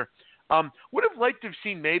last year. Would have liked to have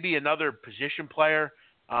seen maybe another position player.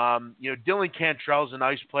 Dylan Cantrell's a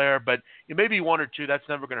nice player, but maybe 1 or 2. That's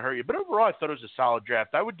never going to hurt you. But overall, I thought it was a solid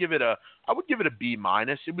draft. I would give it a B-.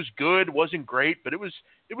 It was good, wasn't great, but it was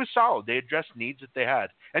solid. They addressed needs that they had,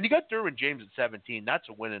 and you got Derwin James at 17. That's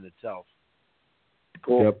a win in itself.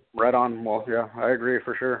 Cool. Yep. Right on. Well, yeah, I agree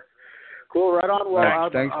for sure. Cool. Right on. Well,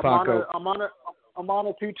 Thanks, Paco. I'm on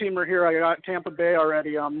a 2-teamer here. I got Tampa Bay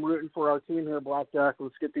already. I'm rooting for our team here, BlackJack.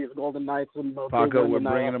 Let's get these Golden Knights. Paco, we're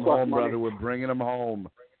bringing them home, brother. We're bringing them home.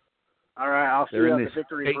 All right, I'll see you at the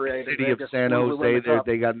Victory Parade. City of San Jose.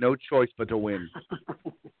 They got no choice but to win.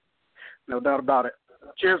 No doubt about it.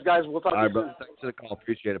 Cheers, guys. We'll talk to you soon. Thanks for the call.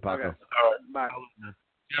 Appreciate it, Paco. Okay. All right, bye.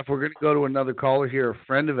 Jeff, we're going to go to another caller here, a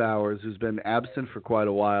friend of ours who's been absent for quite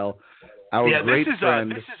a while. Great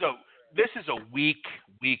friend. This is a weak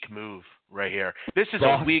move right here. This is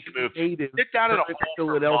a weak move. Sit down at a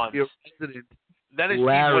Philadelphia resident. Then his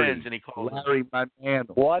team wins and he calls. Larry, my man.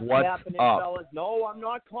 What's happening, up? fellas? No, I'm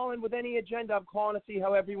not calling with any agenda. I'm calling to see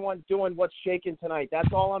how everyone's doing, what's shaking tonight. That's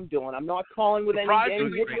all I'm doing. I'm not calling with any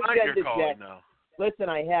agendas yet. Listen,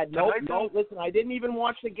 I had listen, I didn't even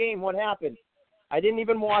watch the game. What happened? I didn't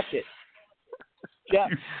even watch it. Jeff,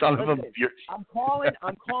 you son of a... I'm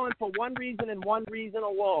calling for one reason and one reason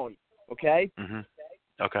alone. Okay? Mm-hmm.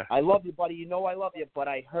 Okay. I love you, buddy. You know I love you, but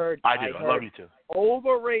I heard. I love you too.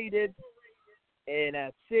 Overrated in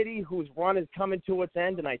a city whose run is coming to its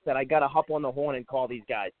end, and I said I got to hop on the horn and call these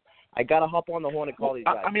guys. I got to hop on the horn and call these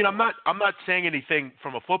guys. I mean, I'm not saying anything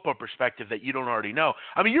from a football perspective that you don't already know.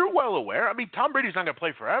 I mean, you're well aware. I mean, Tom Brady's not going to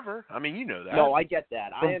play forever. I mean, you know that. No, I get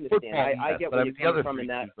that. I understand. I get where you're coming from in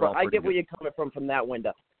that. I get where you're coming from that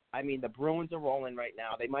window. I mean, the Bruins are rolling right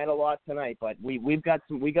now. They might have lost tonight, but we got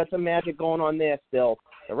some magic going on there still.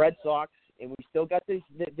 The Red Sox, and we still got this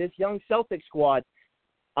young Celtics squad.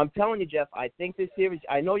 I'm telling you, Jeff, I think this series,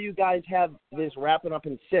 I know you guys have this wrapping up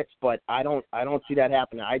in 6, but I don't see that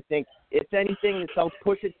happening. I think, if anything, the Celtics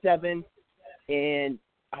push at 7, and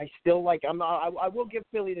I still I will give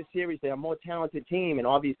Philly the series. They're a more talented team, and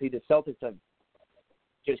obviously the Celtics are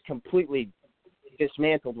just completely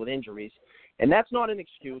dismantled with injuries. And that's not an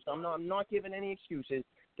excuse. I'm not giving any excuses.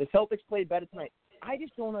 The Celtics played better tonight. I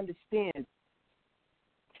just don't understand.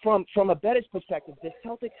 From a bettor's perspective, the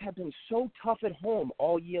Celtics have been so tough at home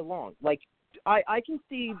all year long. Like, I could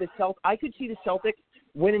see the Celtics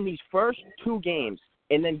winning these first 2 games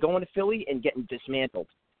and then going to Philly and getting dismantled,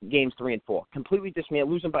 games 3 and 4, completely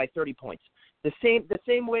dismantled, losing by 30 points. The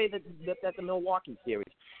same way that the Milwaukee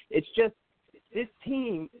series. It's just this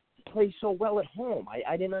team plays so well at home.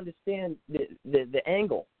 I didn't understand the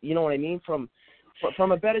angle. You know what I mean? From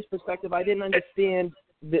a bettor's perspective, I didn't understand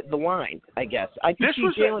the line, I guess. I could see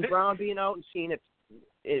Jaylen Brown being out and seeing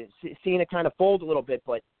it kind of fold a little bit,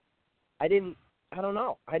 but I don't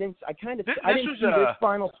know. I didn't see this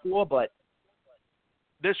final score, but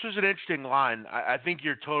this was an interesting line. I think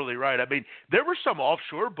you're totally right. I mean, there were some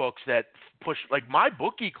offshore books that pushed, like my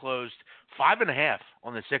bookie closed 5.5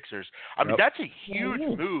 on the Sixers. I mean, that's a huge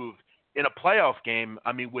move in a playoff game.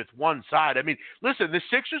 I mean, with one side. I mean, listen, the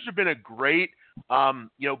Sixers have been a great,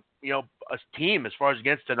 a team as far as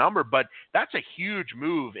against the number, but that's a huge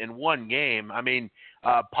move in one game. I mean,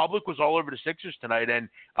 public was all over the Sixers tonight, and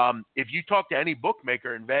if you talk to any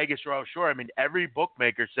bookmaker in Vegas or offshore, I mean, every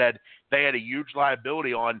bookmaker said they had a huge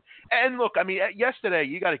liability on. And look, I mean, yesterday,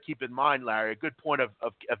 you got to keep in mind, Larry, a good point of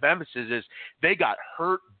emphasis is they got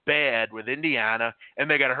hurt bad with Indiana, and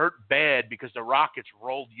they got hurt bad because the Rockets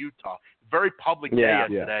rolled Utah. Very public day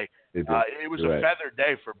yesterday. Yeah, it was a feather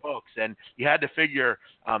day for books, and you had to figure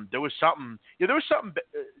there was something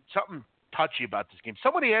touchy about this game.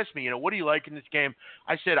 Somebody asked me, what do you like in this game?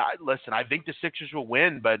 I said, listen, I think the Sixers will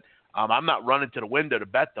win, but I'm not running to the window to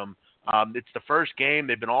bet them. It's the first game.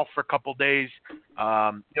 They've been off for a couple days.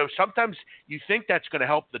 Sometimes you think that's going to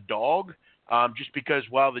help the dog. Just because,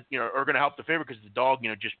 are going to help the favorite because the dog,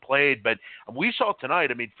 just played. But we saw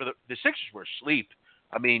tonight, I mean, for the Sixers were asleep.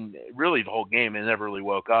 I mean, really the whole game and never really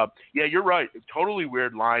woke up. Yeah, you're right. Totally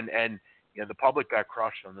weird line, and the public got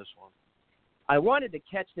crushed on this one. I wanted to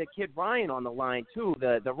catch the kid Ryan on the line too,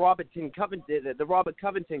 the Robert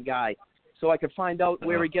Covington guy. so I could find out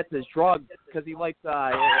where he gets his drugs, because he likes,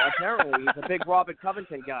 apparently he's a big Robert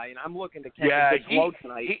Covington guy, and I'm looking to catch a big load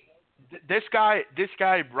tonight. This guy,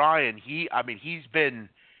 Brian, he's been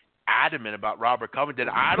adamant about Robert Covington.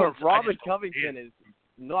 Robert Covington is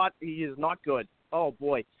not good. Oh,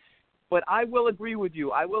 boy. But I will agree with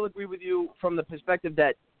you. From the perspective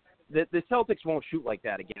that the Celtics won't shoot like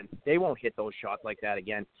that again. They won't hit those shots like that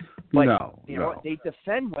again. But, you know, they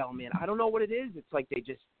defend well, man. I don't know what it is. It's like they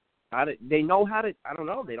know how to. I don't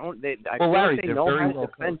know. They know how to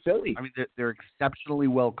defend Philly. I mean, they're exceptionally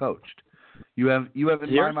well coached. You have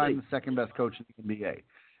in my mind the second best coach in the NBA,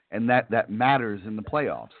 and that matters in the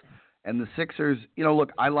playoffs. And the Sixers, you know,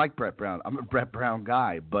 look, I like Brett Brown. I'm a Brett Brown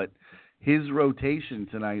guy, but his rotation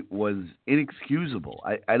tonight was inexcusable.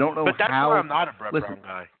 I don't know how. But that's why I'm not a Brett Brown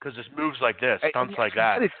guy, because it's moves like this, stunts like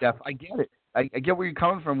that. I get it, Jeff. I get it. I get where you're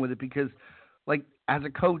coming from with it, because, like, as a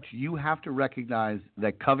coach, you have to recognize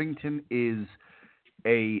that Covington is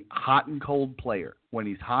a hot and cold player. When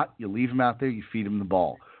he's hot, you leave him out there, you feed him the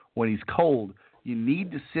ball. When he's cold, you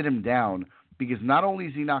need to sit him down, because not only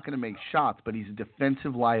is he not going to make shots, but he's a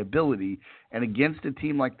defensive liability. And against a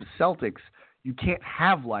team like the Celtics, you can't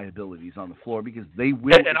have liabilities on the floor, because they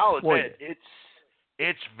will. And I'll admit,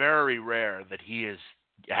 it's very rare that he is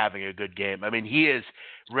having a good game. I mean,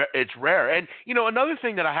 it's rare. And you know, another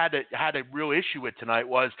thing that I had a real issue with tonight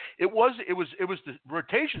was it was the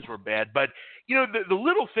rotations were bad, but you know, the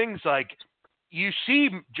little things, like you see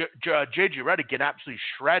J.J. Redick get absolutely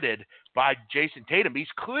shredded by Jason Tatum.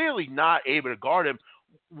 He's clearly not able to guard him.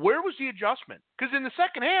 Where was the adjustment? Because in the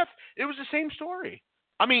second half, it was the same story.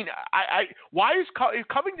 I mean, why is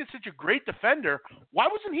Covington such a great defender? Why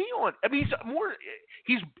wasn't he on? I mean,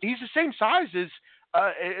 he's the same size as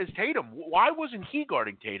Tatum. Why wasn't he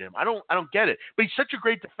guarding Tatum? I don't get it. But he's such a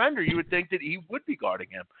great defender, you would think that he would be guarding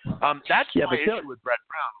him. That's my issue with Brett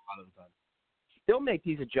Brown a lot of the time. They'll make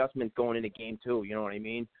these adjustments going into game 2. You know what I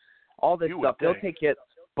mean? All this stuff, they'll take hits.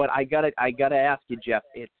 But I gotta ask you, Jeff.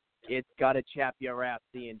 It's gotta chap your ass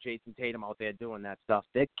seeing Jason Tatum out there doing that stuff.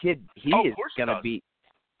 That kid, he is gonna be.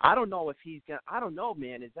 I don't know if he's gonna. I don't know,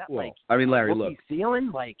 man. Is that I mean, Larry, look. He's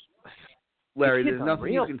feeling like. Larry, there's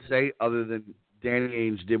nothing you can say other than Danny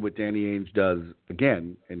Ainge did what Danny Ainge does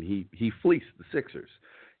again, and he fleeced the Sixers.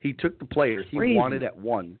 He took the players he wanted at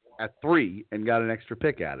 1, at 3, and got an extra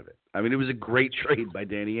pick out of it. I mean, it was a great trade by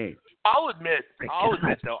Danny Ainge. I'll admit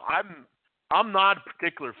though, I'm not a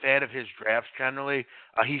particular fan of his drafts generally.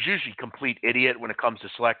 He's usually a complete idiot when it comes to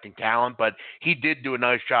selecting talent, but he did do a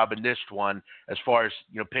nice job in this one as far as,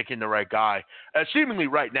 you know, picking the right guy. Seemingly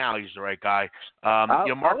right now he's the right guy.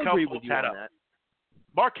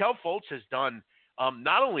 Markelle Fultz has done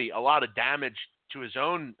not only a lot of damage to his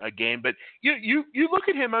own game, but you look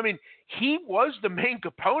at him. I mean, he was the main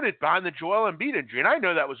component behind the Joel Embiid injury, and I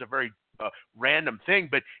know that was a very random thing,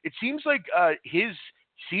 but it seems like his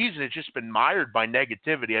season has just been mired by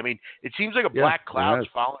negativity. I mean, it seems like a black cloud's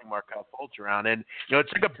following Markelle Fultz around, and you know,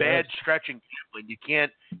 it's like a bad stretch in gambling. You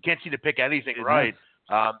can't seem to pick anything right.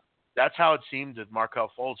 That's how it seems with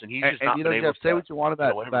Markelle Fultz, and he's just not been able to. Say what you want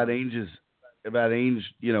about Ainge,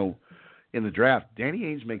 you know, in the draft. Danny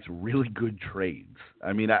Ainge makes really good trades.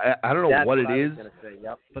 I mean, I don't know what it is,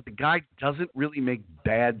 but the guy doesn't really make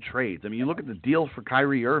bad trades. I mean, you look at the deals for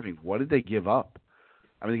Kyrie Irving. What did they give up?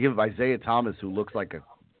 I mean, they give Isaiah Thomas, who looks like a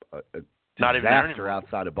disaster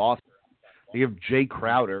outside of Boston. They give Jay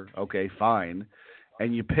Crowder, okay, fine,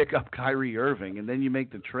 and you pick up Kyrie Irving, and then you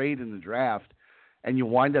make the trade in the draft, and you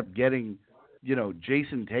wind up getting, you know,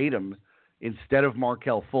 Jason Tatum instead of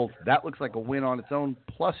Markelle Fultz. That looks like a win on its own,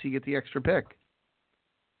 plus you get the extra pick.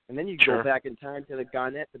 And then you go back in time to the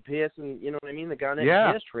Garnett, the Pierce, and you know what I mean, the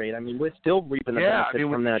Garnett-Pierce trade. I mean, we're still reaping the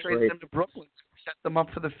benefits from that trade. Them to Brooklyn, set them up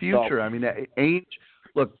for the future. So, I mean, Ainge,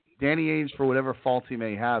 look, Danny Ainge, for whatever faults he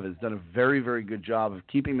may have, has done a very, very good job of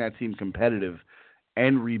keeping that team competitive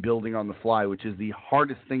and rebuilding on the fly, which is the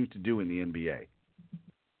hardest thing to do in the NBA.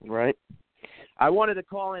 Right. I wanted to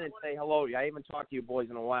call in and say hello. I haven't talked to you boys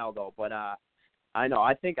in a while, though, but I know.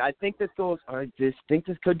 I think this goes. I just think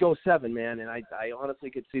this could go 7, man, and I honestly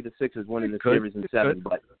could see the Sixers winning the series in 7.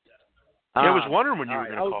 But I was wondering when you were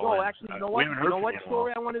going to call in. Actually, you know what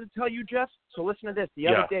story I wanted to tell you, Jeff? So listen to this. The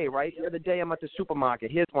other day, I'm at the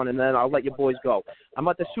supermarket. Here's one, and then I'll let you boys go. I'm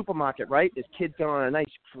at the supermarket, right? This kid's got on a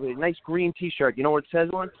nice green T-shirt. You know what it says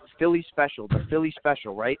on? Philly Special. The Philly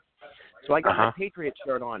Special, right? So I got my Patriots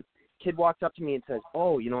shirt on. Kid walks up to me and says,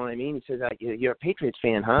 "Oh, you know what I mean?" He says, "You're a Patriots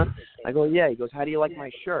fan, huh?" I go, "Yeah." He goes, "How do you like my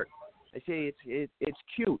shirt?" I say, "It's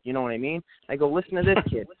cute." You know what I mean? I go, "Listen to this,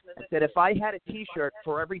 kid." I said, "If I had a T-shirt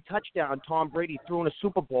for every touchdown Tom Brady threw in a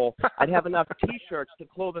Super Bowl, I'd have enough T-shirts to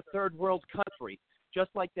clothe a third world country. just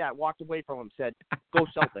like that, walked away from him, said, "Go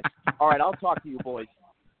Celtics." All right, I'll talk to you boys.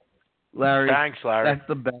 Larry, thanks, Larry. That's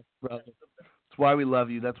the best, brother. That's why we love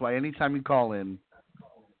you. That's why anytime you call in.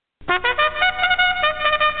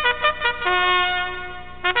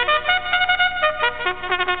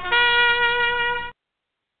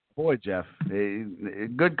 Boy, Jeff,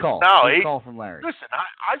 good call. Good call from Larry. Listen,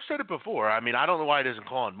 I've said it before. I mean, I don't know why he doesn't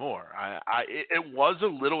call in more. It was a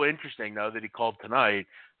little interesting, though, that he called tonight,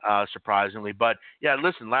 surprisingly. But, yeah,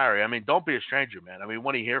 listen, Larry, I mean, don't be a stranger, man. I mean, we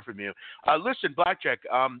want to hear from you. Listen, BlackJack,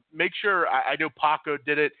 make sure, I know Paco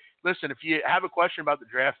did it. Listen, if you have a question about the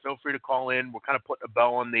draft, feel free to call in. We're kind of putting a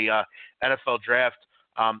bow on the NFL draft.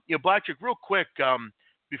 BlackJack, real quick,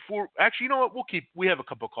 actually, you know what? We have a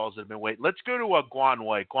couple of calls that have been waiting. Let's go to Guan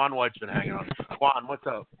White. Guan White's been hanging on. Guan, what's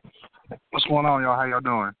up? What's going on, y'all? How y'all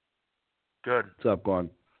doing? Good. What's up, Guan?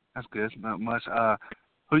 That's good. Not much.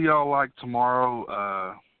 Who y'all like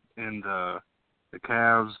tomorrow in the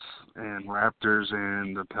Cavs and Raptors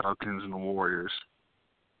and the Pelicans and the Warriors?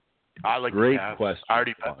 I like Great the Cavs. question. I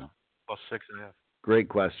already bet plus 6.5. Great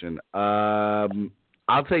question.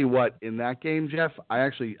 I'll tell you what. In that game, Jeff,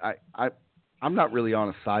 I'm not really on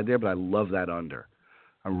a side there, but I love that under.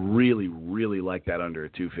 I really, really like that under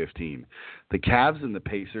at 215. The Cavs and the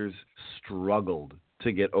Pacers struggled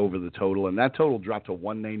to get over the total, and that total dropped to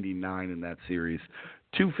 199 in that series.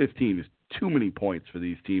 215 is too many points for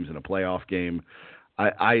these teams in a playoff game.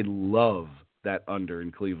 I love that under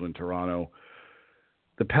in Cleveland, Toronto.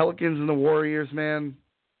 The Pelicans and the Warriors, man,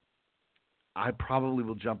 I probably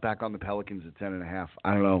will jump back on the Pelicans at 10.5.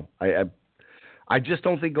 I don't know. I just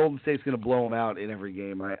don't think Golden State's going to blow them out in every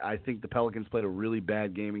game. I think the Pelicans played a really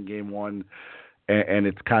bad game in Game 1, and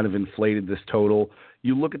it's kind of inflated this total.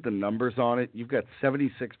 You look at the numbers on it, you've got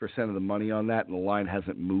 76% of the money on that, and the line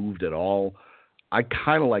hasn't moved at all. I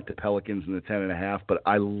kind of like the Pelicans in the 10.5, but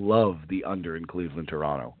I love the under in Cleveland,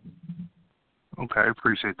 Toronto. Okay,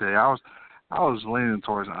 appreciate that. I was leaning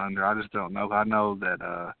towards the under. I just don't know. I know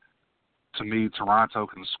that, to me, Toronto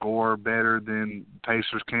can score better than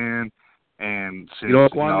Pacers can. And since,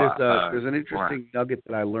 there's an interesting nugget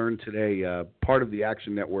that I learned today. Part of the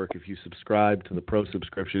Action Network, if you subscribe to the pro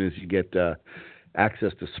subscription, is you get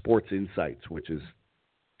access to Sports Insights, which is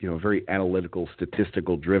a very analytical,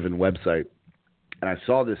 statistical-driven website. And I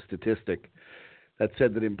saw this statistic that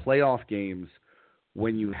said that in playoff games,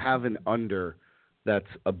 when you have an under that's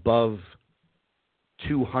above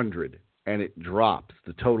 200 and it drops,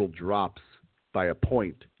 the total drops by a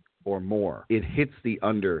point or more, it hits the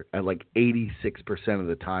under at like 86% of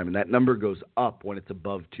the time, and that number goes up when it's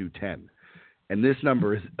above 210. And this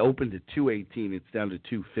number is open to 218. It's down to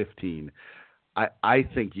 215. I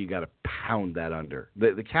think you got to pound that under.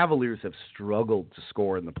 The Cavaliers have struggled to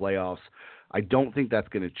score in the playoffs. I don't think that's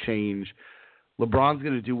going to change. LeBron's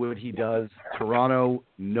going to do what he does. Toronto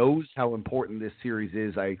knows how important this series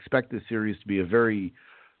is. I expect this series to be a very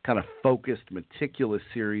kind of focused, meticulous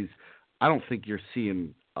series. I don't think you're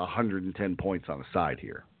seeing 110 points on the side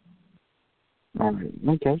here. All right.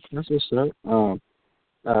 Okay. That's what's up.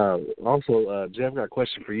 Also, Jeff, I've got a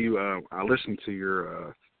question for you. I listened to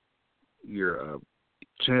your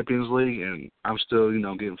Champions League, and I'm still,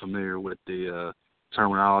 getting familiar with the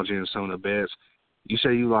terminology and some of the bets. You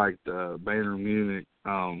say you like the Bayern Munich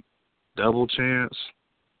double chance.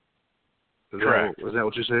 Correct. Is that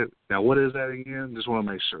what you said? Now, what is that again? Just want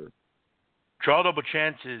to make sure. Draw double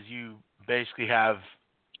chance is you basically have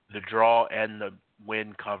the draw and the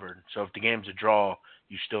win covered. So if the game's a draw,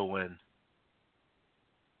 you still win.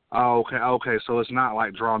 Oh, okay. So it's not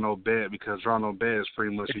like draw no bet, because draw no bet is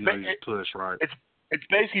pretty much you push, right? It's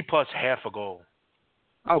basically plus half a goal.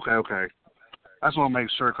 Okay. I just want to make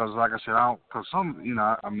sure, because like I said, because some,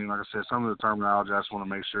 like I said, some of the terminology I just want to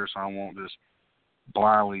make sure, so I won't just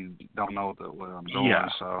blindly don't know what I'm doing. Yeah.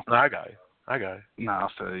 So I got you. I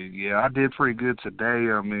feel you. Yeah, I did pretty good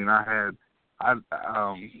today. I mean,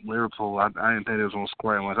 Liverpool, I didn't think they was going to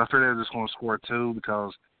score that much. I figured they were just going to score 2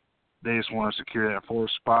 because they just want to secure that 4th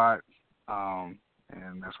spot,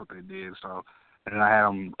 and that's what they did. So, and then I had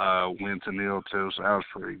them win to 0 too, so that was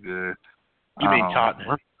pretty good. You mean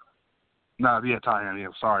Tottenham? No, yeah, Tottenham. Yeah,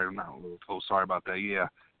 sorry, I'm not Liverpool. Sorry about that. Yeah,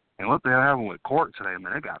 and what they happened with Cork today,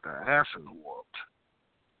 man? They got their asses whooped.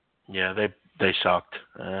 Yeah, they sucked.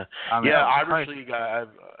 Irish League. I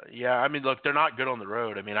mean, look, they're not good on the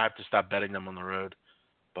road. I mean, I have to stop betting them on the road.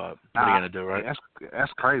 But what are you gonna do, right?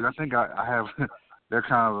 That's crazy. I think I have. They're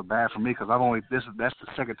kind of bad for me because that's the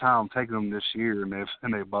second time I'm taking them this year,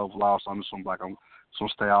 and they both lost. I'm just gonna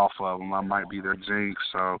stay off of them. I might be their jinx.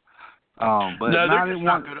 So, but no, they're just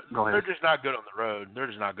not good. Go ahead. They're just not good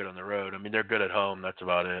on the road. I mean, they're good at home. That's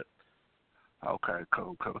about it. Okay,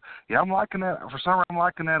 cool. Yeah, I'm liking that. For some reason, I'm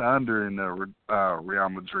liking that under in Real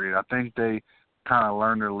Madrid. I think they kind of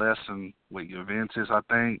learned their lesson with Juventus, I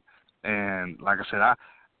think. And like I said, I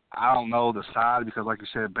don't know the side because, like you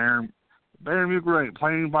said, Bayern Munich ain't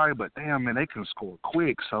playing anybody, but damn, man, they can score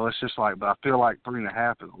quick. So it's just like, but I feel like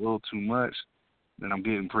 3.5 is a little too much. Then I'm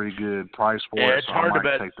getting pretty good price for it. It's so hard I might to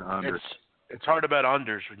bet. take the under. It's hard to bet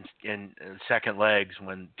unders in second legs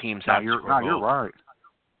when teams have to score goals. You're right.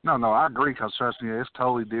 No, I agree because, trust me, it's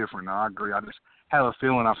totally different. No, I agree. I just have a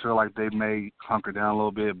feeling I feel like they may hunker down a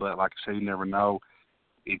little bit, but like I say, you never know.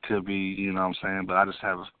 It could be, you know what I'm saying? But I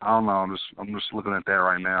don't know. I'm just looking at that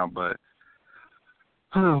right now. But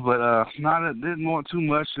I didn't want too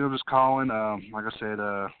much. Just calling. Like I said,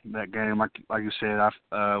 that game, like you said, as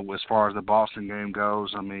far as the Boston game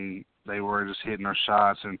goes, I mean, they were just hitting their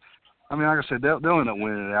shots. And, I mean, like I said, they'll end up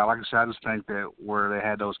winning it out. Like I said, I just think that where they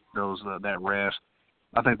had that rest,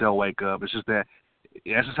 I think they'll wake up. It's just that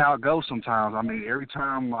that's just how it goes sometimes. I mean, every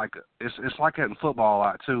time, like, it's like that in football a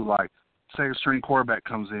lot, too. Like, second string quarterback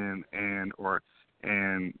comes in and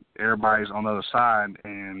everybody's on the other side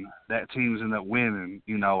and that team's end up winning,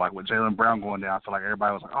 you know, like with Jaylen Brown going down, I feel like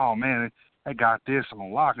everybody was like, oh, man, they got this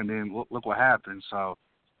on lock, and then look what happened. So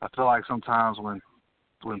I feel like sometimes when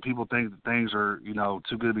people think that things are, you know,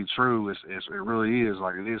 too good to be true, it really is.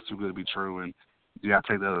 Like, it is too good to be true, and you got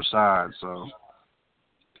to take the other side. So.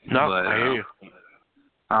 I hear you.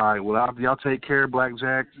 All right, well, y'all take care,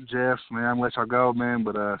 BlackJack, Jeff. Man, I'm gonna let y'all go, man.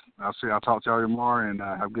 But I'll talk to y'all tomorrow, and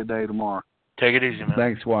have a good day tomorrow. Take it easy, man.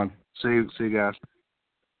 Thanks, Juan. See you guys.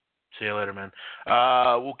 See you later, man.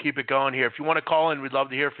 We'll keep it going here. If you want to call in, we'd love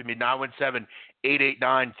to hear from you.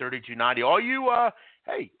 917-889-3290.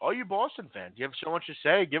 All you Boston fans, you have so much to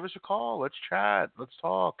say. Give us a call. Let's chat. Let's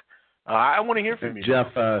talk. I want to hear from you, Jeff.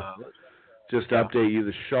 Just to update you,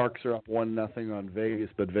 the Sharks are up 1-0 on Vegas,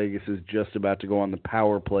 but Vegas is just about to go on the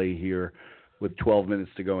power play here with 12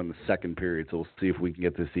 minutes to go in the second period. So we'll see if we can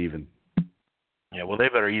get this even. Yeah, well, they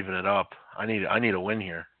better even it up. I need a win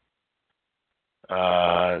here.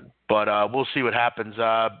 But we'll see what happens.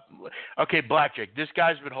 Okay, BlackJack, this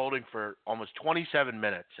guy's been holding for almost 27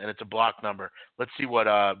 minutes, and it's a block number. Let's see what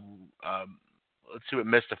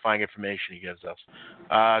mystifying information he gives us.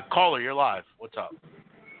 Caller, you're live. What's up?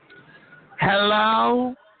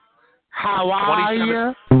 Hello, how are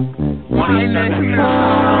you?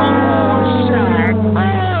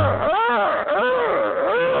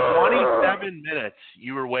 27 minutes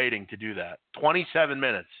you were waiting to do that. 27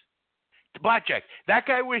 minutes. BlackJack, that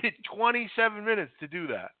guy waited 27 minutes to do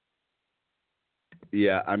that.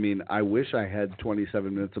 Yeah, I mean, I wish I had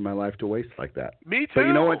 27 minutes of my life to waste like that. Me too. But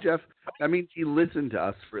you know what, Jeff? That means he listened to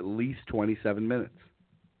us for at least 27 minutes.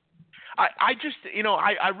 I just, you know,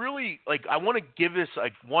 I really, like, I want to give this,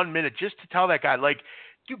 like, 1 minute just to tell that guy, like,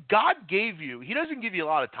 dude, God gave you, he doesn't give you a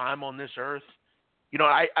lot of time on this earth. You know,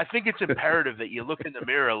 I think it's imperative that you look in the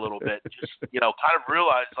mirror a little bit, just, you know, kind of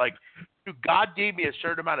realize, like, dude, God gave me a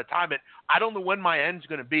certain amount of time, and I don't know when my end's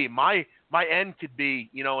going to be. My end could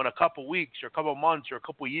be, you know, in a couple weeks or a couple months or a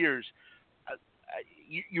couple years.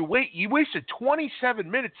 You wasted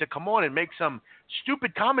 27 minutes to come on and make some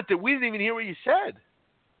stupid comment that we didn't even hear what you said.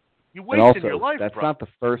 You wasted your life, that's bro. not the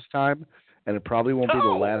first time, and it probably won't be the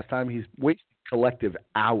last time. He's wasted collective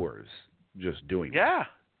hours just doing Yeah.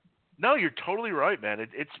 No, you're totally right, man.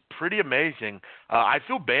 It's pretty amazing. I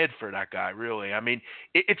feel bad for that guy, really. I mean,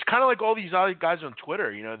 it's kind of like all these other guys on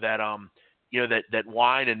Twitter, you know, that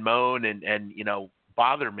whine and moan and you know,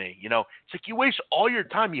 bother me. You know, it's like you waste all your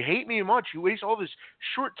time. You hate me much. You waste all this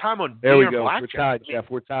short time on There we go. BlackJack. We're tied, Jeff.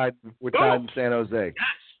 We're tied in San Jose. Yes.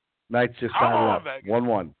 Knights just tied it up.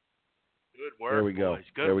 1-1. Good work, There we go. boys.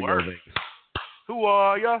 Good there we work. go, Vegas. Who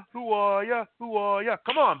are ya? Who are ya? Who are ya?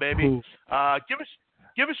 Come on, baby.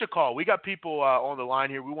 Give us a call. We got people on the line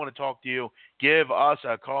here. We want to talk to you. Give us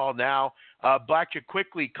a call now. BlackJack,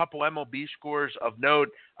 quickly, couple MLB scores of note.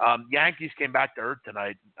 Yankees came back to earth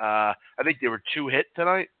tonight. I think they were 2 hit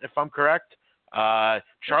tonight, if I'm correct.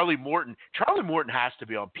 Charlie Morton has to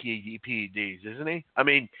be on PEDs, isn't he? I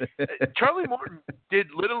mean, Charlie Morton did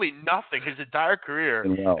literally nothing his entire career,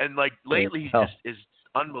 and like lately he just is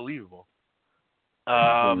unbelievable.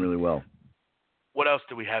 Doing really well. What else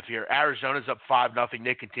do we have here? Arizona's up 5-0.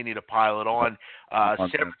 They continue to pile it on. San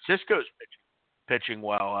Francisco's pitching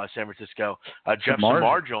well. San Francisco. Jeff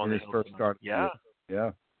Samardzija on his first start. Yeah.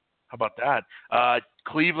 How about that?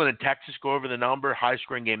 Cleveland and Texas go over the number.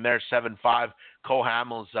 High-scoring game there, 7-5. Cole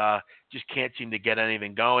Hamels just can't seem to get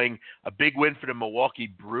anything going. A big win for the Milwaukee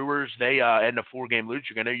Brewers. They end a 4-game losing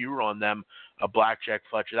streak. I know you were on them, BlackJack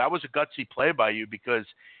Fletcher. That was a gutsy play by you because,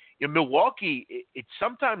 Milwaukee, it's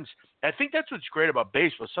sometimes – I think that's what's great about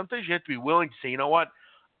baseball. Sometimes you have to be willing to say, you know what,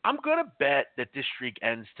 I'm going to bet that this streak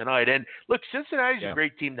ends tonight. And, look, Cincinnati's a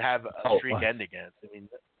great team to have a streak end against. I mean,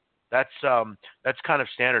 that's kind of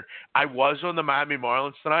standard. I was on the Miami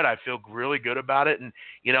Marlins tonight. I feel really good about it. And,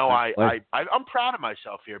 I'm proud of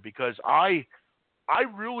myself here because I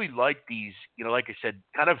really like these, like I said,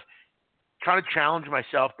 kind of trying to challenge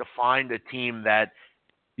myself to find a team that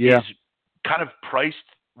is kind of priced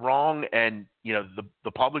wrong and,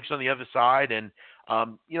 the public's on the other side. And,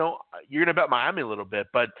 you're going to bet Miami a little bit.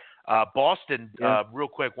 But Boston, real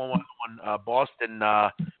quick, one.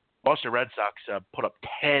 Boston Red Sox put up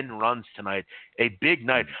 10 runs tonight. A big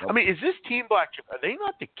night. I mean, is this team, BlackJack, are they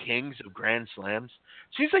not the kings of Grand Slams?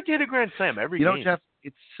 Seems like they hit a Grand Slam every game. Jeff,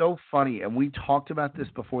 it's so funny, and we talked about this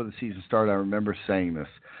before the season started. I remember saying this.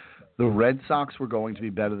 The Red Sox were going to be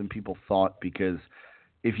better than people thought because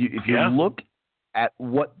if you look at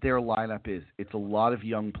what their lineup is, it's a lot of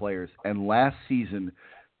young players. And last season,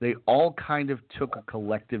 they all kind of took a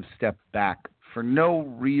collective step back for no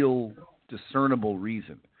real discernible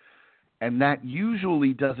reason. And that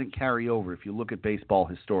usually doesn't carry over if you look at baseball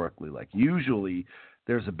historically. Like, usually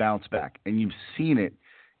there's a bounce back, and you've seen it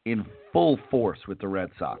in full force with the Red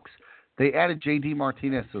Sox. They added J.D.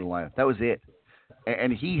 Martinez to the lineup. That was it.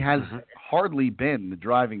 And he has hardly been the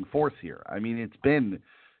driving force here. I mean, it's been,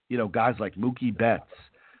 guys like Mookie Betts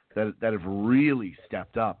that have really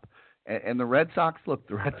stepped up. And the Red Sox, look,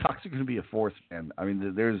 the Red Sox are going to be a force, man. I mean,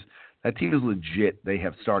 that team is legit. They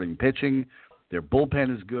have starting pitching. Their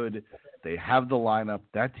bullpen is good. They have the lineup.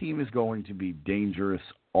 That team is going to be dangerous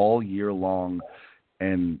all year long.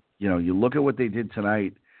 And, you look at what they did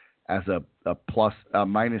tonight as a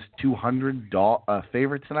minus 200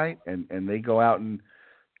 favorite tonight, and they go out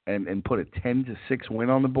and put a 10-6 win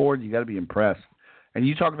on the board. You got to be impressed. And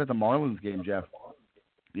you talk about the Marlins game, Jeff.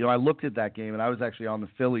 I looked at that game, and I was actually on the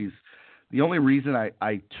Phillies. The only reason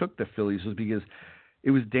I took the Phillies was because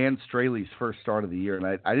it was Dan Straley's first start of the year,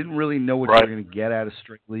 and I didn't really know what you were going to get out of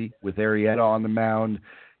Straley with Arrieta on the mound.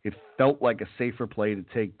 It felt like a safer play to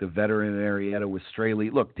take the veteran Arrieta with Straley.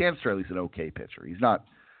 Look, Dan Straley's an okay pitcher. He's not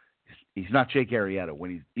Jake Arrieta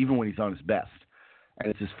even when he's on his best. And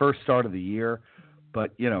it's his first start of the year,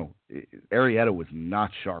 but Arrieta was not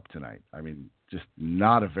sharp tonight. I mean, just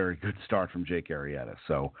not a very good start from Jake Arrieta.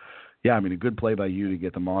 So, yeah, I mean, a good play by you to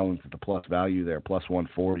get the Marlins at the plus value there, plus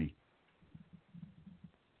 140.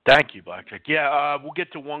 Thank you, BlackJack. Yeah, we'll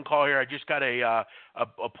get to one call here. I just got a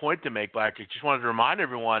point to make, BlackJack. Just wanted to remind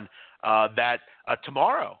everyone that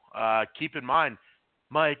tomorrow, keep in mind,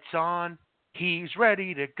 Mike's on. He's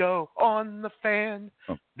ready to go on the fan.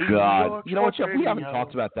 Oh, God. You know what, Jeff? We haven't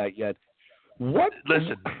talked about that yet. What?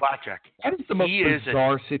 Listen, BlackJack. That is the most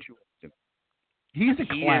bizarre situation. He's a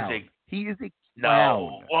clown. He is a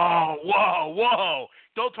clown. No. Whoa.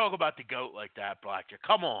 Don't talk about the GOAT like that, BlackJack.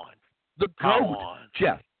 Come on. The GOAT.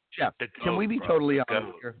 Jeff, can we be totally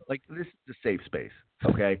honest here? Like, this is a safe space,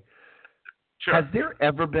 okay? Sure. Has there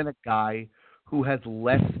ever been a guy who has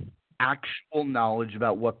less actual knowledge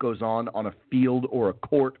about what goes on a field or a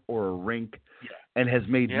court or a rink and has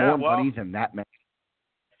made more money than that man?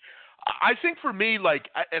 I think for me,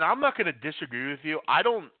 and I'm not going to disagree with you. I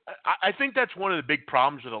think that's one of the big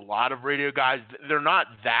problems with a lot of radio guys. They're not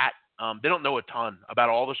that. They don't know a ton about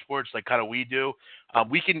all the sports like kind of we do.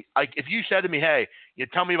 We can, if you said to me, hey, you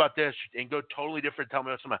tell me about this and go totally different, tell me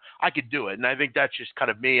about something, I could do it. And I think that's just kind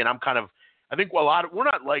of me. And I think we're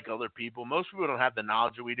not like other people. Most people don't have the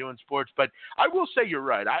knowledge that we do in sports. But I will say you're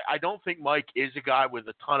right. I don't think Mike is a guy with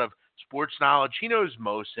a ton of sports knowledge. He knows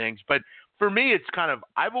most things. But for me, it's kind of,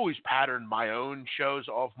 I've always patterned my own shows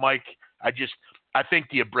off Mike. I think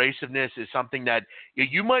the abrasiveness is something that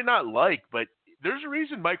you might not like, but there's a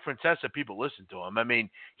reason Mike Francesa, people listen to him. I mean,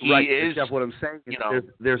 he is. Jeff, what I'm saying is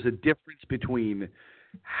there's a difference between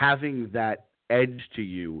having that edge to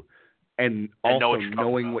you and also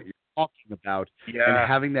knowing what you're talking about and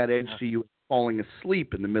having that edge to you falling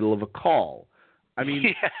asleep in the middle of a call. I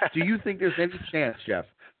mean, do you think there's any chance, Jeff?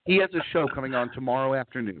 He has a show coming on tomorrow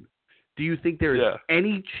afternoon. Do you think there is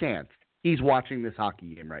any chance he's watching this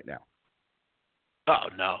hockey game right now? Oh,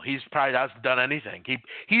 no. He's probably hasn't done anything.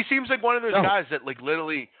 He seems like one of those guys that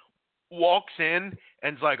literally walks in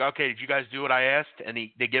and is like, okay, did you guys do what I asked? And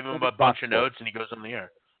they give him a bunch of notes and he goes on the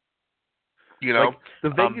air. The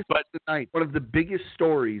Vegas tonight, one of the biggest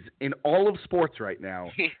stories in all of sports right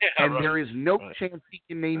now, there is no chance he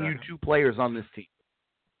can name you two players on this team.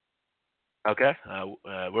 Okay,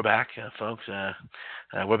 we're back, folks.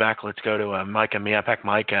 We're back. Let's go to Mike and Miapak.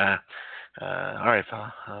 Mike, all right,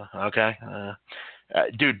 okay.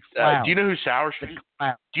 Dude, do you know who Sour Shoes?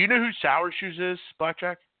 Do you know who Sour Shoes is,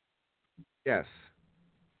 BlackJack? Yes.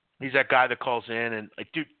 He's that guy that calls in and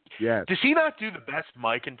like, dude. Yes. Does he not do the best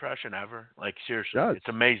Mike impression ever? Like seriously, it's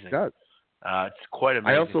amazing. It's quite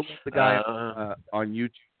amazing. I also love the guy on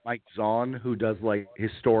YouTube, Mike Zahn, who does like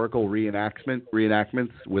historical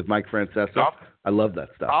reenactments with Mike Francesa. I love that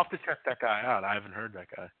stuff. I'll have to check that guy out. I haven't heard that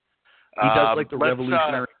guy. He does like the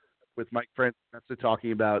revolutionary with Mike Francesa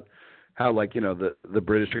talking about how like the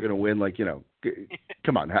British are going to win. Like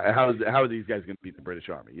come on, how are these guys going to beat the British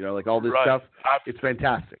Army? Like all this stuff. It's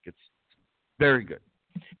fantastic. It's very good.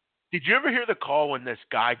 Did you ever hear the call when this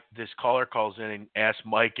caller calls in and asks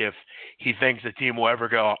Mike if he thinks the team will ever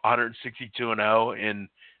go 162-0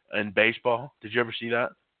 in baseball? Did you ever see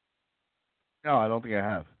that? No, I don't think I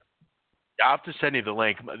have. I'll have to send you the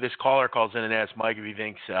link. This caller calls in and asks Mike if he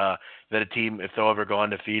thinks that a team, if they'll ever go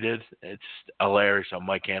undefeated. It's hilarious how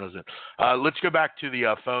Mike handles it. Let's go back to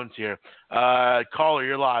the phones here. Caller,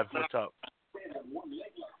 you're live. What's up?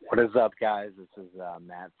 What is up, guys? This is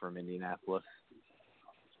Matt from Indianapolis.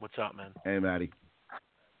 What's up, man? Hey, Matty.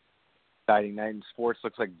 Exciting night in sports.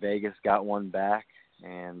 Looks like Vegas got one back,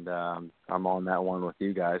 and I'm on that one with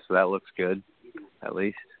you guys, so that looks good, at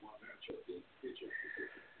least.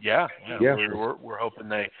 Yeah. We're hoping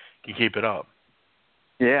they can keep it up.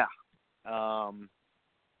 Yeah.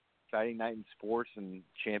 Exciting night in sports and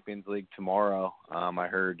Champions League tomorrow. I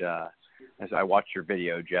heard as I watched your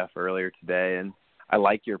video, Jeff, earlier today, and I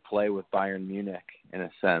like your play with Bayern Munich in a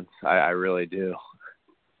sense. I really do.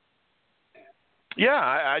 Yeah,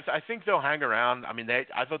 I think they'll hang around. I mean,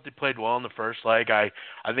 I thought they played well in the first leg. I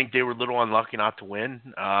think they were a little unlucky not to win.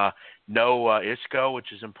 No Isco,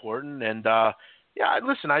 which is important. And,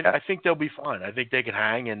 listen, I think they'll be fine. I think they can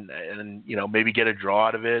hang and maybe get a draw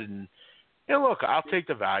out of it. And, look, I'll take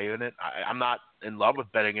the value in it. I'm not in love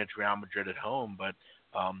with betting against Real Madrid at home, but,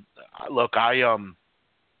 look, I'll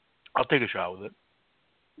take a shot with it.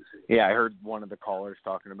 Yeah, I heard one of the callers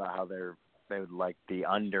talking about how they would like the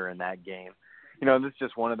under in that game. This is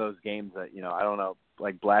just one of those games that, I don't know,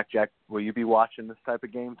 like BlackJack, will you be watching this type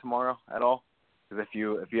of game tomorrow at all? Because if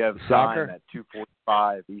you have soccer time at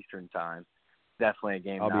 2:45 Eastern time, definitely a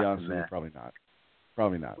game. I'll be honest with you,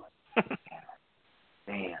 probably not.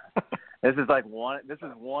 Damn, this is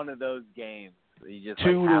one of those games that you just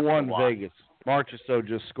 2-1 Vegas. Marchessault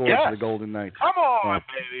just scored for the Golden Knights. Come on,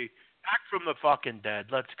 baby, back from the fucking dead.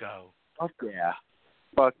 Let's go. Fuck yeah.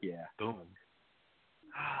 Boom.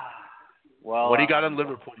 Well, what do you got on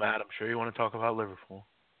Liverpool, Matt? I'm sure you want to talk about Liverpool.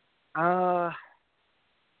 I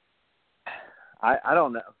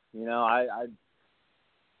don't know. I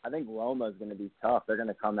think Roma's going to be tough. They're going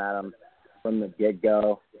to come at them from the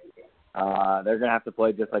get-go. They're going to have to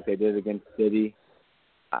play just like they did against City.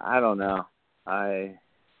 I don't know. I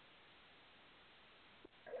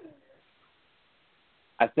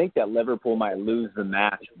think that Liverpool might lose the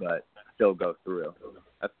match, but still go through.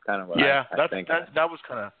 That's kind of what I think.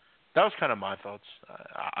 That was kind of my thoughts.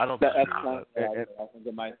 I don't think I think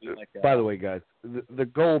it might be like that. By the way, guys, the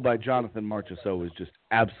goal by Jonathan Marchessault was just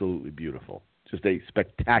absolutely beautiful. Just a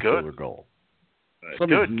spectacular goal.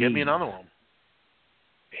 Good. Give me another one.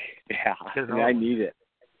 Yeah, I need it.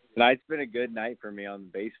 Tonight's been a good night for me on the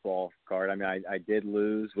baseball card. I mean, I did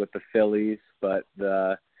lose with the Phillies, but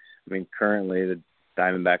currently the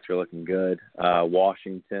Diamondbacks are looking good.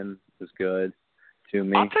 Washington was good to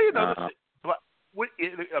me. I'll tell you another thing.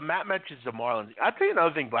 Matt mentions the Marlins. I'll tell you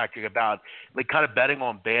another thing, BlackJack, about like kind of betting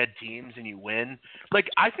on bad teams and you win. Like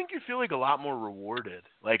I think you feel like a lot more rewarded.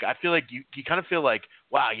 Like I feel like you kind of feel like,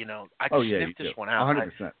 wow, I sniffed this one out.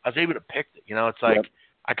 100%. I was able to pick it. It's like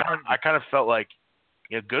I kind of felt like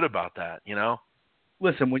good about that.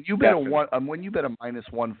 Listen, when you bet a minus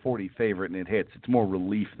 140 favorite and it hits, it's more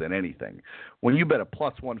relief than anything. When you bet a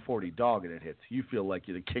plus 140 dog and it hits, you feel like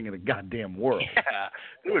you're the king of the goddamn world. Yeah,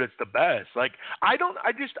 dude, it's the best. Like I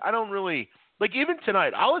don't really like even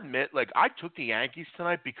tonight. I'll admit, like I took the Yankees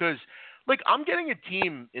tonight because like I'm getting a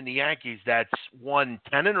team in the Yankees that's won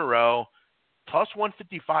 10 in a row, plus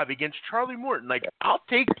 155 against Charlie Morton. Like I'll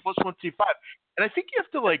take plus 155, and I think you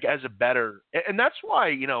have to like as a bettor, and that's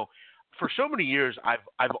why for so many years,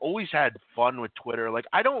 I've always had fun with Twitter. Like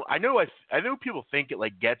I know people think it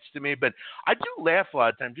like gets to me, but I do laugh a lot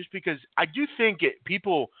of times just because I do think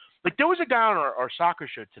people like there was a guy on our soccer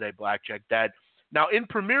show today, BlackJack, that now in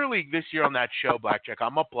Premier League this year on that show, BlackJack,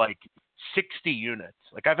 I'm up like 60 units.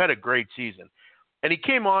 Like I've had a great season. And he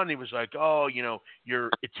came on and he was like, oh,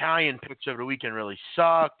 your Italian picks over the weekend really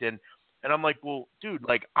sucked. And I'm like, well, dude,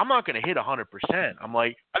 like I'm not going to hit 100%. I'm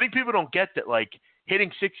like, I think people don't get that like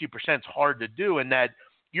hitting 60% is hard to do and that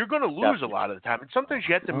you're going to lose a lot of the time. And sometimes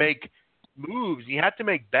you have to make moves. You have to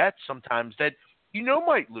make bets sometimes that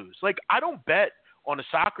might lose. Like I don't bet on a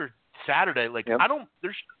soccer Saturday, like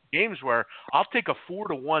there's games where I'll take a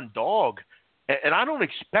 4-1 dog, and I don't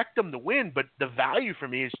expect them to win, but the value for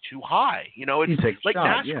me is too high. You know, it's like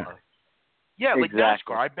shot, NASCAR. Yeah, exactly. like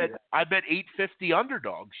NASCAR. I bet 850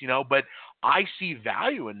 underdogs. You know, but I see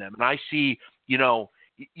value in them, and I see, you know,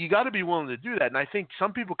 you got to be willing to do that. And I think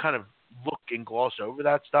some people kind of look and gloss over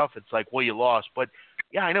that stuff. It's like, well, you lost, but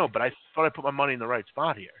yeah, I know, but I thought I put my money in the right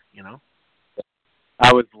spot here. You know.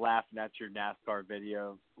 I was laughing at your NASCAR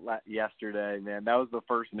video yesterday, man. That was the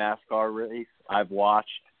first NASCAR race I've watched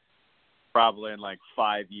probably in like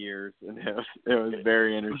 5 years, and it was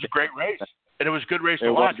very interesting. It was a great race, and it was a good race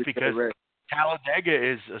to watch because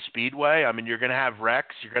Talladega is a speedway. I mean, you're going to have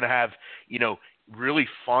wrecks. You're going to have, you know, really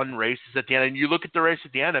fun races at the end. And you look at the race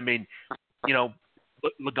at the end, I mean, you know,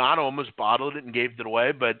 Logano almost bottled it and gave it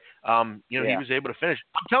away, but you know, he was able to finish.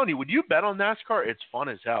 I'm telling you, when you bet on NASCAR, it's fun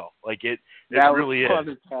as hell. Like it really is. Fun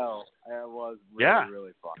as hell. It was really,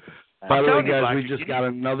 really fun. By the way, guys, we just got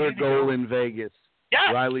another goal in Vegas.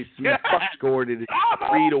 Yes. Riley Smith scored it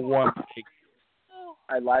 3-1.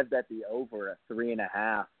 I live bet the over at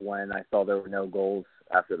 3.5 when I saw there were no goals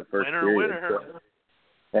after the first period. Winner. So,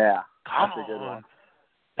 yeah, come that's a good one.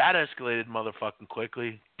 That escalated motherfucking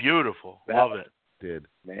quickly. Beautiful. Love it. Did.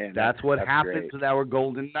 Man, that's what happens with our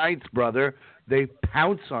Golden Knights, brother. They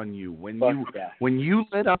pounce on you when you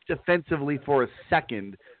let up defensively for a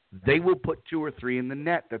second. They will put 2 or 3 in the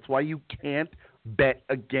net. That's why you can't bet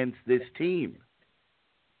against this team.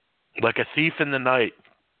 Like a thief in the night.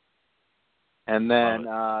 And then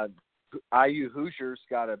IU Hoosiers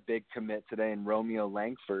got a big commit today in Romeo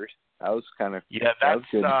Langford. That was kind of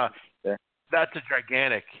that's a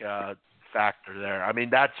gigantic factor there. I mean,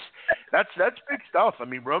 that's big stuff. I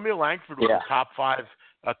mean, Romeo Langford was a top 5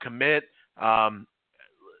 commit.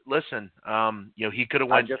 Listen, you know, he could have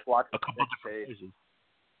went a couple different places.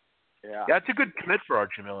 Yeah, it's a good commit for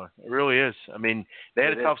Archie Miller. It really is. I mean, they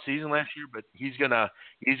had a tough season last year, but he's gonna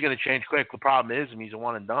change quick. The problem is, I mean, he's a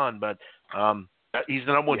one and done, but he's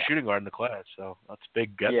the number 1 shooting guard in the class, so that's a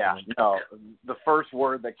big get. Yeah, no. The first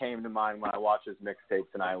word that came to mind when I watched his mixtape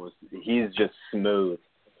tonight was he's just smooth.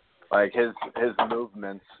 Like his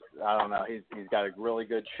movements, I don't know. He's got a really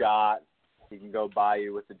good shot. He can go by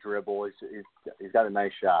you with the dribble. He's got a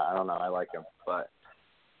nice shot. I don't know. I like him, but.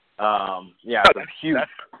 It's a huge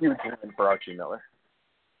win for Archie Miller.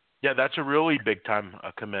 Yeah, that's a really big time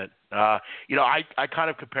commit. You know, I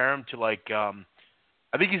kind of compare him to like I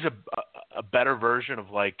think he's a better version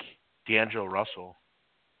of like D'Angelo Russell,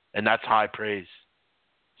 and that's high praise.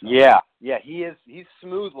 So. Yeah, he is. He's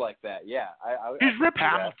smooth like that. Yeah, he's Rip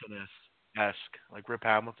Hamilton-esque, like Rip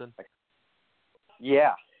Hamilton.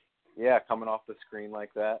 Yeah, coming off the screen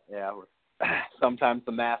like that. Yeah, sometimes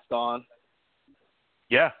the mask on.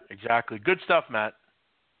 Yeah, exactly. Good stuff, Matt.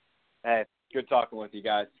 Hey, good talking with you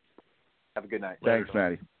guys. Have a good night. Thanks,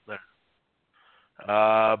 Matty.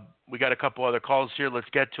 We got a couple other calls here. Let's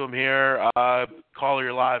get to them here. Caller,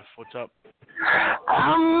 you're live. What's up?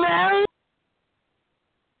 I'm married.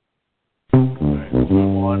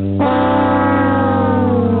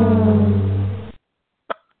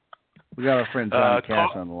 We got our friend Johnny Cash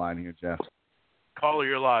on the line here, Jeff. Caller,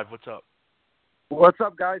 you're live. What's up? What's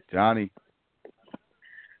up, guys? Johnny.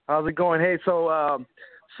 How's it going? Hey, so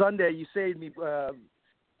Sunday you saved me,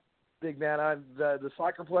 big man. The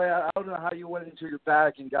soccer play. I don't know how you went into your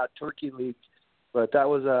bag and got turkey leaked, but that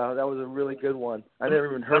was a really good one. I never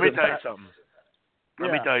even heard of that.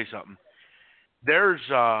 Let me tell you something. There's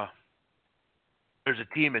a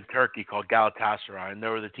team in Turkey called Galatasaray, and they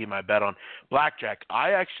were the team I bet on. BlackJack.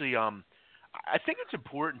 I actually I think it's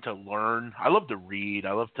important to learn. I love to read.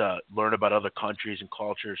 I love to learn about other countries and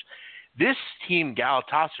cultures. This team,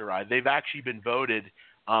 Galatasaray, they've actually been voted.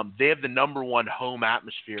 They have the number 1 home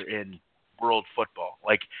atmosphere in world football.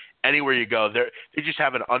 Like anywhere you go, they just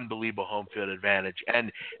have an unbelievable home field advantage,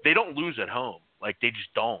 and they don't lose at home. Like they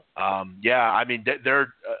just don't. I mean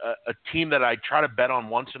they're a team that I try to bet on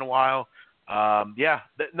once in a while.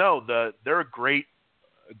 They're a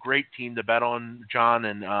great team to bet on, John,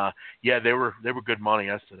 and they were good money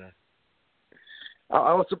yesterday.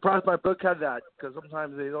 I was surprised my book had that because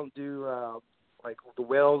sometimes they don't do like the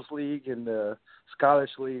Wales League and the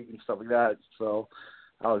Scottish League and stuff like that. So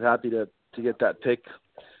I was happy to get that pick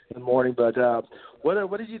in the morning. But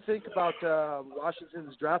what did you think about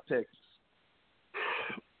Washington's draft picks?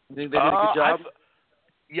 You think they did a good job?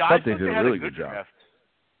 I thought they did a really good job.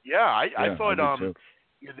 Yeah, I thought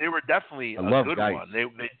they were definitely a good guys. one. They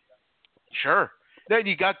sure. Then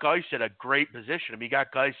you got guys at a great position. I mean, you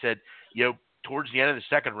got guys that towards the end of the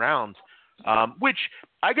second round, which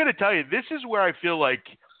I got to tell you, this is where I feel like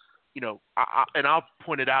and I'll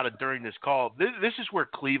point it out during this call. This is where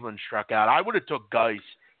Cleveland struck out. I would have took Geis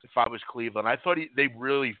if I was Cleveland. I thought he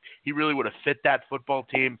really would have fit that football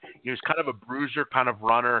team. He was kind of a bruiser, kind of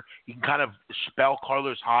runner. He can kind of spell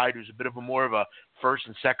Carlos Hyde, who's a bit of more of a first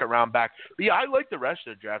and second round back. But yeah, I like the rest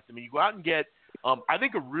of the draft. I mean, you go out and get, I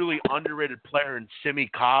think, a really underrated player in Simi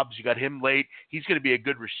Cobbs. You got him late. He's going to be a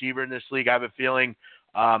good receiver in this league, I have a feeling.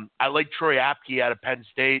 I like Troy Apke out of Penn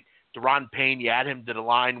State. Deron Payne, you add him to the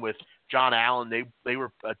line with John Allen. They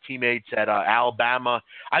were teammates at Alabama.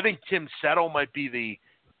 I think Tim Settle might be the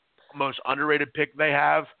most underrated pick they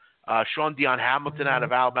have. Sean Dion Hamilton out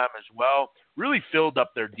of Alabama as well. Really filled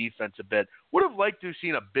up their defense a bit. Would have liked to have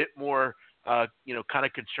seen a bit more, kind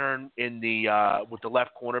of concern in the with the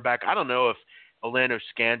left cornerback. I don't know if Orlando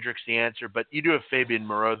Scandrick's the answer, but you do have Fabian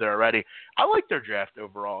Moreau there already. I like their draft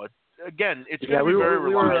overall. It's going to be very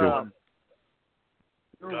reliant on.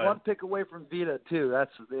 We were one pick away from Vita too.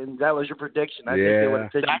 That was your prediction. I think they would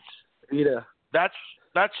have taken Vita.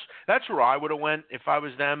 That's where I would have went if I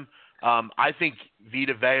was them. I think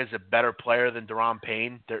Vita Vea is a better player than Deron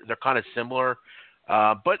Payne. They're kind of similar,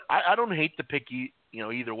 but I don't hate the pick.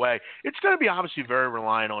 Either way, it's going to be obviously very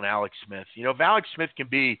reliant on Alex Smith. If Alex Smith can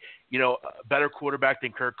be, a better quarterback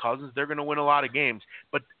than Kirk Cousins, they're going to win a lot of games.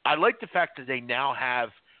 But I like the fact that they now have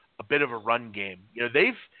a bit of a run game.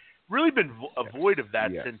 They've really been void of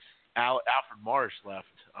that since Alfred Morris left.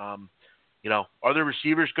 Are their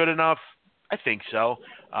receivers good enough? I think so,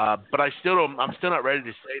 but I'm still not ready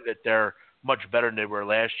to say that they're much better than they were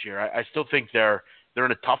last year. I still think they're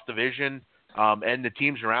in a tough division, and the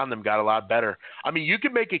teams around them got a lot better. I mean, you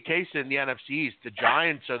can make a case in the NFC East. The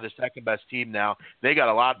Giants are the second best team now. They got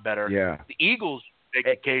a lot better. Yeah. The Eagles, make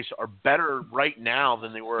a case, are better right now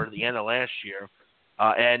than they were at the end of last year,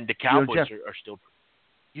 and the Cowboys Jeff, are still.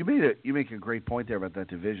 You make a great point there about that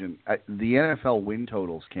division. The NFL win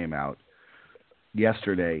totals came out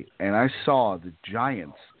yesterday, and I saw the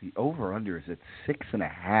Giants, the over-under is at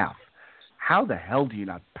 6.5. How the hell do you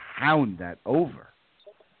not pound that over?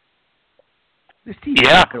 This team is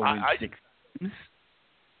not going to win 6 games.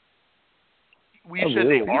 You said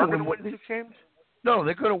they are going to win 6 games? No,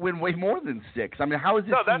 they're going to win way more than 6. I mean, how is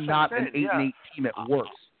this team not an 8-8 team at worst?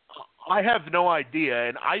 I have no idea,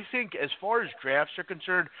 and I think as far as drafts are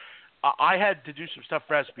concerned, I had to do some stuff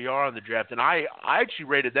for SBR on the draft, and I actually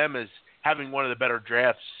rated them as having one of the better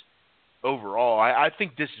drafts overall. I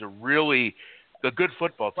think this is a good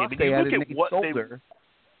football team. Plus, they look at what Solder,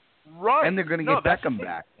 right, and they're going to get Beckham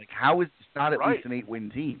back. Like, how is this not at least an 8-win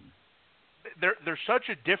team? They're such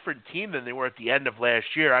a different team than they were at the end of last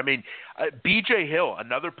year. I mean, B.J. Hill,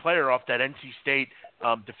 another player off that NC State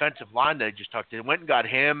defensive line that I just talked to, went and got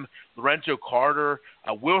him. Lorenzo Carter,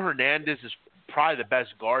 Will Hernandez is probably the best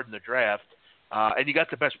guard in the draft. And you got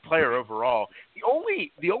the best player overall. The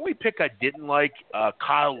only pick I didn't like,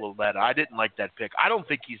 Kyle Lauletta. I didn't like that pick. I don't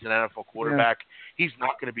think he's an NFL quarterback. Yeah. He's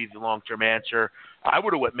not going to be the long-term answer. I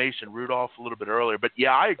would have went Mason Rudolph a little bit earlier. But,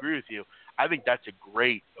 yeah, I agree with you. I think that's a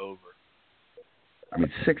great over. I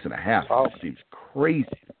mean, 6.5 seems crazy.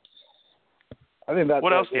 I think that's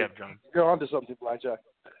what else do you have, John? You're on to something, BlackJack.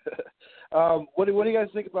 What do you guys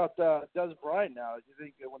think about Des Bryant now? Do you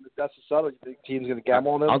think when the dust is settled, you think the team's going to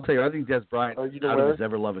gamble on him? I'll tell you, I think Des Bryant out of his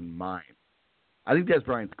ever-loving mind. I think Des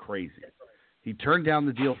Bryant's crazy. He turned down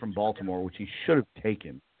the deal from Baltimore, which he should have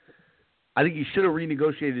taken. I think he should have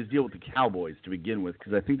renegotiated his deal with the Cowboys to begin with,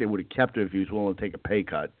 because I think they would have kept him if he was willing to take a pay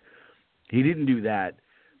cut. He didn't do that.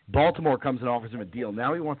 Baltimore comes and offers him a deal.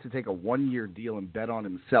 Now he wants to take a 1-year deal and bet on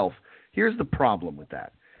himself. Here's the problem with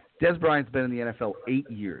that. Des Bryant's been in the NFL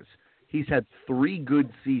 8 years. He's had 3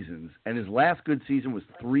 good seasons, and his last good season was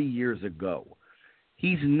 3 years ago.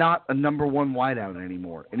 He's not a number 1 wideout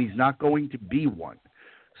anymore, and he's not going to be one.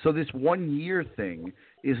 So this 1-year thing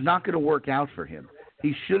is not going to work out for him.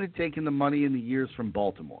 He should have taken the money in the years from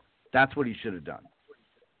Baltimore. That's what he should have done.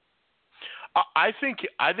 I think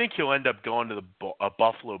he'll end up going to the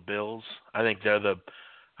Buffalo Bills. I think they're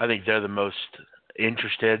the most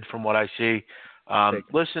interested from what I see.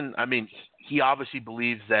 Listen, I mean, he obviously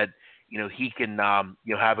believes that he can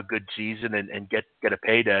have a good season and get a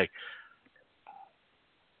payday.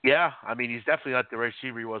 Yeah, I mean, he's definitely not the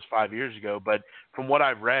receiver he was 5 years ago. But from what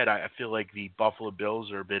I've read, I feel like the Buffalo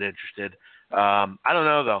Bills are a bit interested. I don't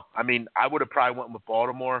know though. I mean, I would have probably went with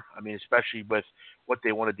Baltimore. I mean, especially with what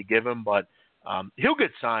they wanted to give him, but. He'll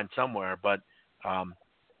get signed somewhere, but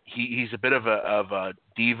he's a bit of a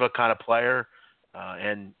diva kind of player,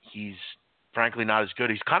 and he's frankly not as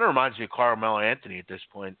good. He's kind of reminds me of Carmelo Anthony at this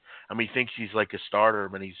point. I mean, he thinks he's like a starter,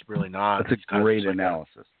 but he's really not. That's a great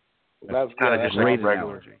analysis. That's kind of just great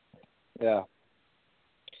regular. analogy. Yeah.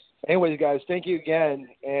 Anyways, guys, thank you again,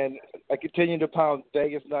 and I continue to pound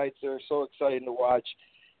Vegas Knights. They're so exciting to watch.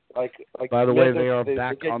 Like by the way, they are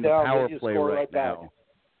back on the power play right now. Back.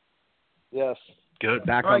 Yes. Good.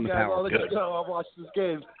 Back All on right, the guys, power I'll let play. you go. I'll watch this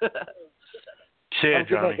game. See you,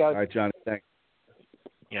 Johnny. All right, Johnny. Thanks.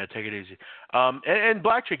 Yeah, take it easy. And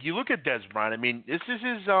BlackJack, you look at Des Bryant. I mean, this is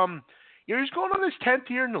his. He's going on his 10th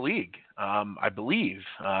year in the league, I believe.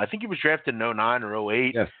 I think he was drafted in 09 or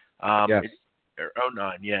 08. Yes. Yes. Or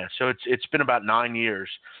 09, yeah. So it's been about 9 years.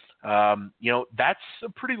 That's a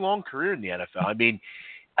pretty long career in the NFL. I mean,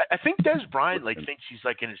 I think Des Bryant thinks he's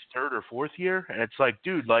in his third or fourth year, and it's like,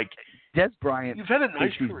 dude, Des Bryant you've had a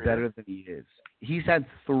nice he's career. better than he is. He's had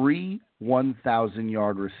 3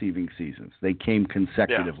 1,000-yard receiving seasons. They came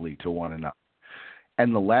consecutively to one another.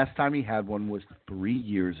 And the last time he had one was 3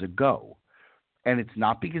 years ago. And it's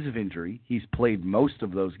not because of injury. He's played most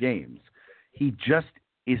of those games. He just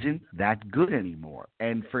isn't that good anymore.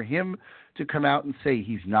 And for him to come out and say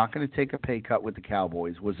he's not going to take a pay cut with the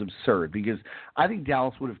Cowboys was absurd, because I think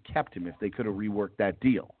Dallas would have kept him if they could have reworked that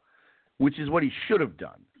deal, which is what he should have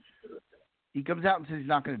done. He comes out and says he's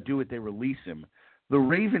not going to do it. They release him. The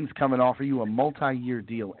Ravens come and offer you a multi-year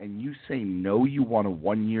deal, and you say no, you want a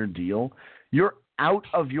 1-year deal. You're out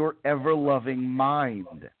of your ever-loving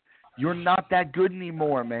mind. You're not that good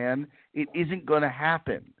anymore, man. It isn't going to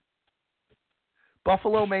happen.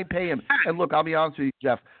 Buffalo may pay him. And look, I'll be honest with you,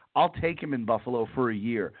 Jeff. I'll take him in Buffalo for a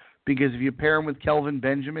year, because if you pair him with Kelvin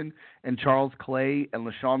Benjamin and Charles Clay and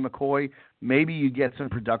LaShawn McCoy, maybe you get some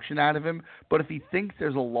production out of him. But if he thinks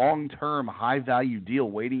there's a long-term, high-value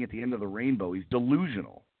deal waiting at the end of the rainbow, he's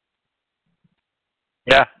delusional.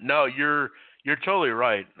 Yeah, no, you're totally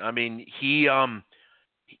right. I mean, he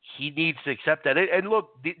needs to accept that. And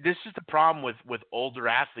look, this is the problem with older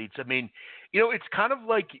athletes. I mean, it's kind of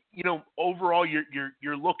like, overall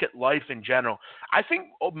your look at life in general. I think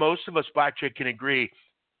most of us, BlackJack, can agree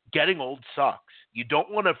getting old sucks. You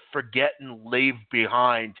don't want to forget and leave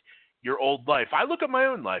behind your old life. I look at my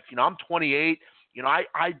own life. I'm 28.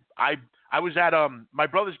 I was at my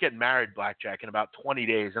brother's getting married, BlackJack, in about 20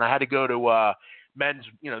 days, and I had to go to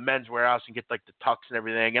men's warehouse and get the tux and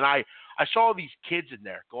everything. And I saw all these kids in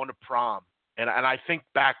there going to prom, and I think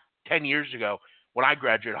back 10 years ago when I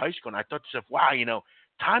graduated high school, and I thought to myself, wow,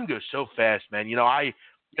 time goes so fast, man. I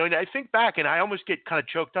think back and I almost get kind of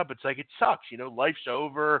choked up. It's like, it sucks, life's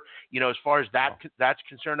over, as far as that's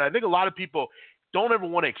concerned. I think a lot of people don't ever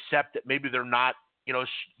want to accept that maybe they're not, as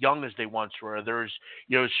young as they once were. There's,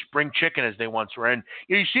 spring chicken as they once were. And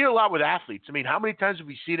you see it a lot with athletes. I mean, how many times have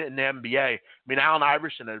we seen it in the NBA? I mean, Allen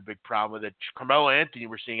Iverson had a big problem with it. Carmelo Anthony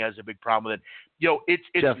we're seeing has a big problem with it. It's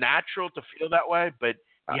Jeff, natural to feel that way, but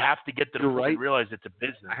you have to get to the point and realize it's a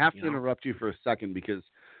business. I have to interrupt you for a second, because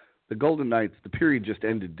the Golden Knights, the period just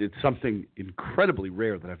ended, did something incredibly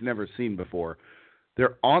rare that I've never seen before.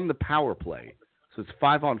 They're on the power play, so it's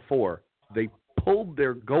 5-on-4. They pulled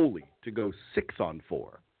their goalie to go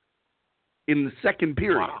 6-on-4 in the second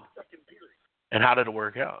period. Wow. And how did it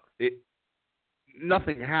work out?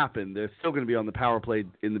 Nothing happened. They're still going to be on the power play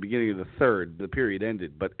in the beginning of the third. The period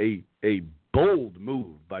ended, but a bold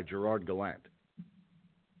move by Gerard Gallant.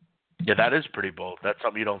 Yeah, that is pretty bold. That's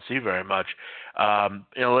something you don't see very much.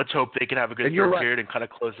 Let's hope they can have a good third period and kind of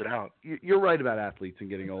close it out. You're right about athletes and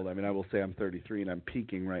getting old. I mean, I will say I'm 33 and I'm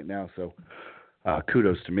peaking right now, so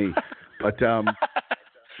kudos to me. But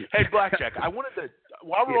hey, BlackJack, I wanted to,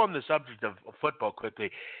 while we're on the subject of football quickly,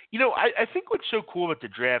 I think what's so cool about the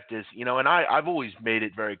draft is, and I've always made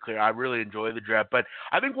it very clear, I really enjoy the draft, but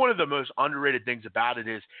I think one of the most underrated things about it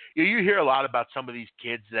is, you hear a lot about some of these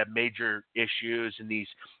kids that have major issues and these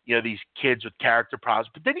kids with character problems,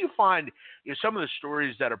 but then you find some of the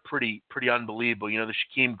stories that are pretty unbelievable, the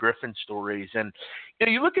Shaquem Griffin stories. And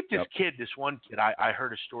you look at this kid, this one kid, I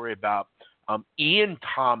heard a story about Ian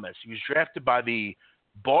Thomas. He was drafted by the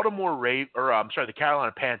the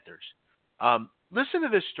Carolina Panthers. Listen to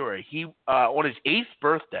this story. He on his 8th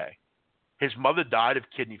birthday, his mother died of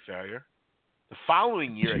kidney failure. The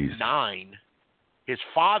following year, at 9, his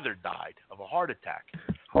father died of a heart attack.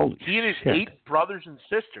 He and his 8 brothers and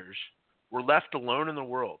sisters were left alone in the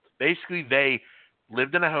world. Basically, they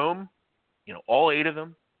lived in a home. All 8 of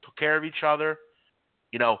them took care of each other.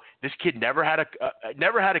 This kid never had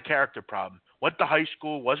a character problem. Went to high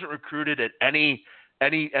school, wasn't recruited at any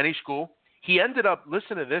school. He ended up,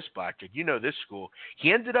 listen to this, BlackJack, this school.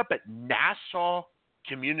 He ended up at Nassau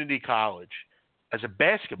Community College as a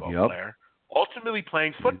basketball player, ultimately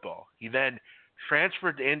playing football. He then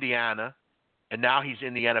transferred to Indiana, and now he's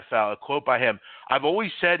in the NFL. A quote by him, his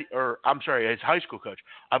high school coach,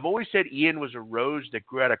 I've always said Ian was a rose that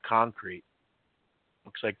grew out of concrete.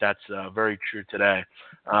 Looks like that's very true today.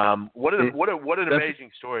 What an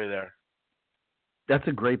amazing story there. That's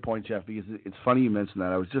a great point, Jeff, because it's funny you mentioned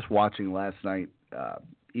that. I was just watching last night.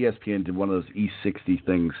 ESPN did one of those E60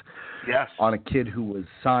 things on a kid who was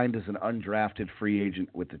signed as an undrafted free agent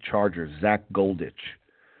with the Chargers, Zach Goldich.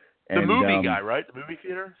 The movie guy, right? The movie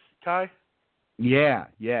theater guy? Yeah.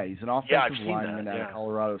 He's an offensive lineman out of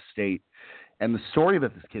Colorado State. And the story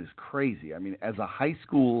about this kid is crazy. I mean, as a high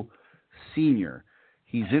school senior,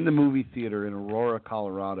 he's in the movie theater in Aurora,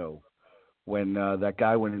 Colorado, when that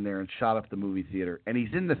guy went in there and shot up the movie theater. And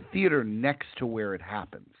he's in the theater next to where it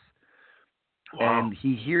happens. Wow. And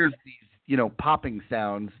he hears these, popping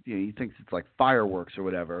sounds. He thinks it's like fireworks or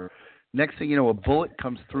whatever. Next thing you know, a bullet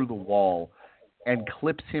comes through the wall and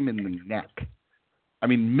clips him in the neck. I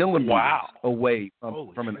mean, millimeters away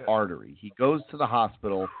from an artery. He goes to the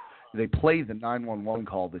hospital. They play the 911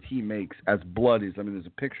 call that he makes as blood is. I mean, there's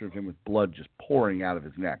a picture of him with blood just pouring out of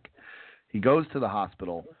his neck. He goes to the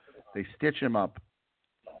hospital. They stitch him up.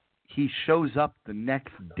 He shows up the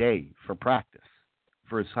next day for practice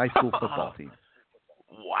for his high school football team.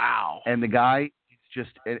 Wow. And the guy is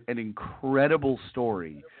just an incredible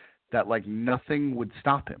story that, like, nothing would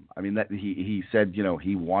stop him. I mean, that he said,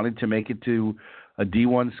 he wanted to make it to a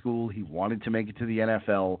D1 school. He wanted to make it to the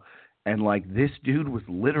NFL. And, like, this dude was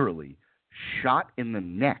literally shot in the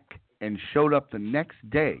neck and showed up the next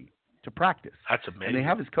day to practice. That's amazing. And they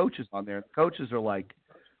have his coaches on there. The coaches are like,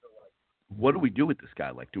 what do we do with this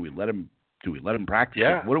guy? Like, do we let him practice?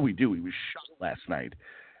 Yeah. Like, what do we do? He was shot last night.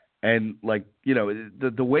 And, like,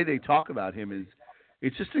 the way they talk about him is,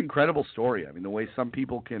 it's just an incredible story. I mean, the way some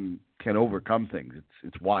people can overcome things,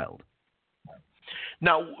 it's wild.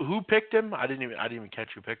 Now, who picked him? I didn't even catch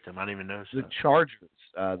who picked him. I didn't even notice. The Chargers.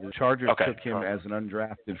 The Chargers took him as an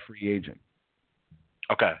undrafted free agent.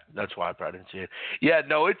 Okay, that's why I probably didn't see it. Yeah,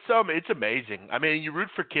 no, it's amazing. I mean, you root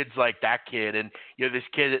for kids like that kid, and this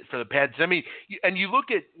kid for the Peds. I mean, and you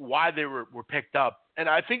look at why they were picked up, and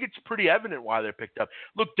I think it's pretty evident why they're picked up.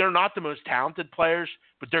 Look, they're not the most talented players,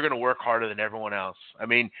 but they're going to work harder than everyone else. I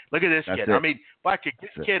mean, look at this kid. I mean, BlackJack,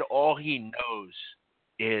 this kid, all he knows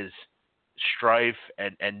is strife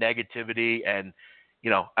and negativity, and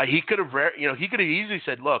he could have easily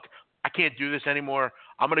said, look, I can't do this anymore.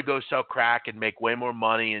 I'm going to go sell crack and make way more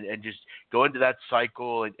money and just go into that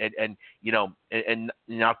cycle and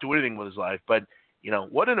not do anything with his life. But,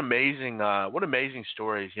 what amazing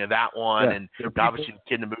stories, that one. Yeah, and obviously the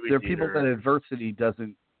kid in the movie theater. There are theater. people that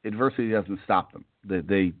adversity doesn't stop them.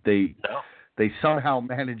 They somehow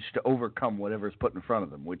manage to overcome whatever's put in front of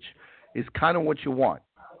them, which is kind of what you want.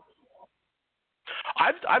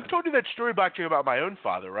 I've told you that story, BlackJack, about my own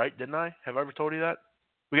father, right? Didn't I? Have I ever told you that?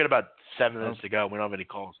 We got about 7 minutes to go. We don't have any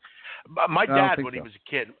calls. My dad, when he was a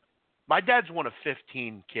kid, my dad's one of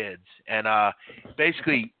 15 kids, and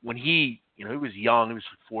basically when he was young, he was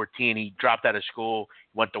 14. He dropped out of school,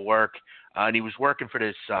 went to work, and he was working for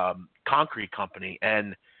this concrete company.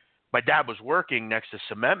 And my dad was working next to a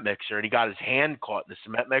cement mixer, and he got his hand caught in the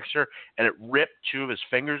cement mixer, and it ripped 2 of his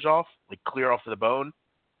fingers off, like clear off of the bone.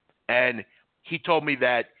 And he told me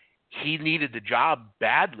that he needed the job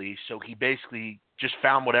badly, so he basically just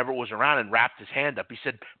found whatever was around and wrapped his hand up. He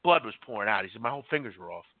said blood was pouring out. He said my whole fingers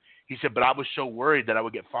were off. He said, but I was so worried that I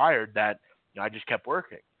would get fired that I just kept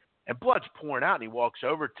working. And blood's pouring out, and he walks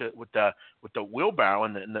over with the wheelbarrow,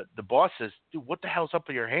 and the boss says, dude, what the hell's up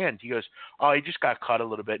with your hand? He goes, oh, he just got cut a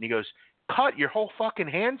little bit. And he goes, cut? Your whole fucking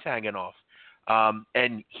hand's hanging off.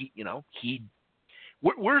 And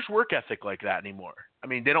where's work ethic like that anymore? I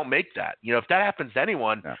mean, they don't make that. If that happens to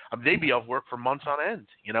anyone, they'd be off work for months on end.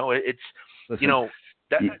 It's Listen,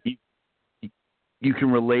 you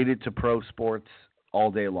can relate it to pro sports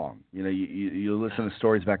all day long. You listen to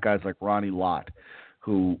stories about guys like Ronnie Lott,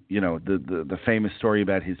 who, the famous story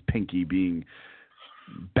about his pinky being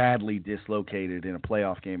badly dislocated in a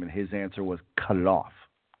playoff game, and his answer was cut it off.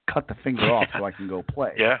 Cut the finger off so I can go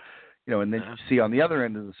play. Yeah. And then you see on the other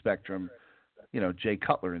end of the spectrum, Jay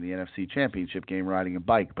Cutler in the NFC Championship game riding a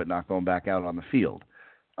bike but not going back out on the field.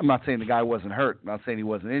 I'm not saying the guy wasn't hurt. I'm not saying he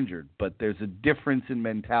wasn't injured. But there's a difference in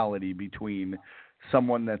mentality between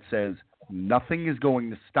someone that says nothing is going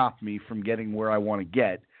to stop me from getting where I want to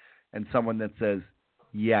get and someone that says,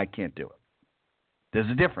 yeah, I can't do it. There's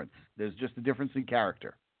a difference. There's just a difference in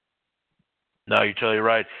character. No, you're totally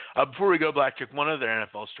right. Before we go, BlackJack, one other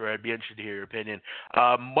NFL story. I'd be interested to hear your opinion.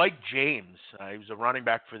 Mike James, he was a running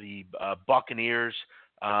back for the Buccaneers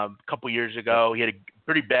a couple years ago. He had a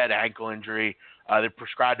pretty bad ankle injury. They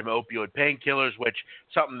prescribed him opioid painkillers, which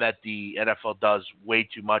is something that the NFL does way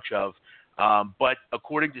too much of. But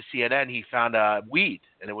according to CNN, he found weed,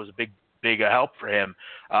 and it was a big big a help for him.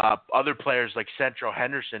 Other players like Central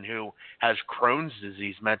Henderson, who has Crohn's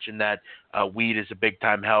disease, mentioned that weed is a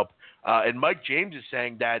big-time help. And Mike James is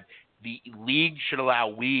saying that the league should allow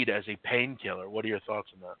weed as a painkiller. What are your thoughts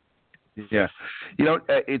on that? Yeah.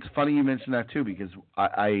 It's funny you mentioned that, too, because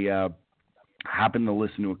I happened to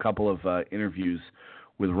listen to a couple of interviews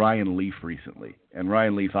with Ryan Leaf recently. And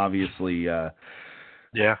Ryan Leaf obviously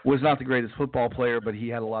was not the greatest football player, but he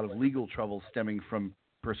had a lot of legal trouble stemming from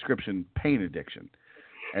prescription pain addiction.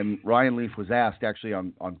 And Ryan Leaf was asked, actually,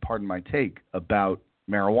 on Pardon My Take, about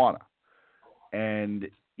marijuana. And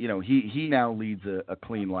he now leads a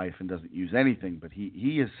clean life and doesn't use anything, but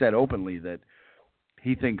he has said openly that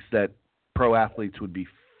he thinks that pro athletes would be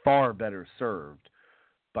far better served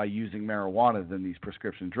by using marijuana than these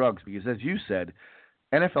prescription drugs, because as you said,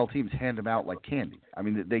 NFL teams hand them out like candy. I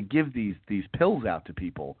mean, they give these pills out to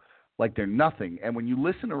people like they're nothing. And when you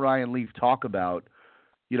listen to Ryan Leaf talk about,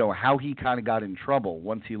 how he kind of got in trouble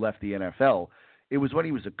once he left the NFL, it was when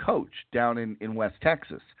he was a coach down in West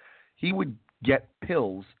Texas. He would get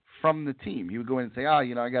pills from the team. He would go in and say, I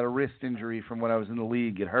got a wrist injury from when I was in the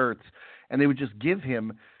league. It hurts. And they would just give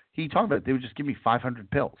him, he talked about it, they would just give me 500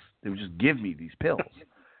 pills. They would just give me these pills.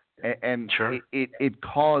 And sure. it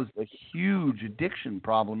caused a huge addiction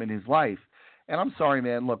problem in his life. And I'm sorry,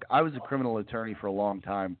 man. Look, I was a criminal attorney for a long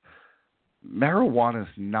time. Marijuana is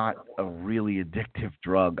not a really addictive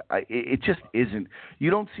drug. It just isn't.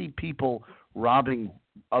 You don't see people robbing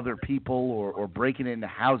other people or breaking into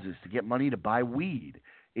houses to get money to buy weed.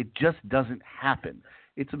 It just doesn't happen.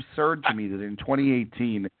 It's absurd to me that in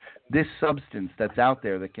 2018, this substance that's out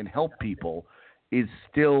there that can help people is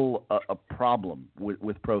still a problem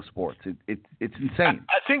with pro sports. It's insane.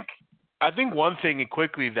 I think one thing, and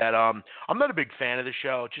quickly, that I'm not a big fan of the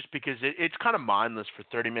show just because it's kind of mindless for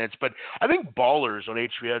 30 minutes. But I think Ballers on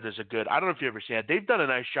HBO does a good. I don't know if you ever seen it. They've done a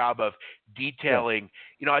nice job of detailing.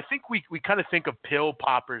 I think we kind of think of pill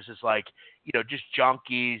poppers as like, just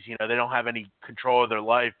junkies. They don't have any control of their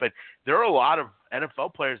life. But there are a lot of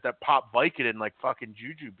NFL players that pop Vicodin like fucking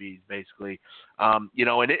juju bees, basically. And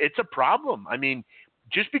it's a problem. I mean,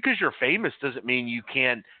 just because you're famous doesn't mean you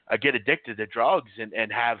can't get addicted to drugs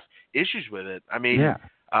and have issues with it. I mean,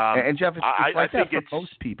 and Jeff, it's like I that think for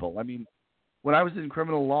most people. I mean, when I was in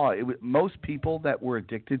criminal law, most people that were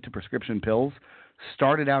addicted to prescription pills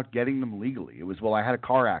started out getting them legally. It was, I had a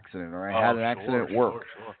car accident or I had an accident at work,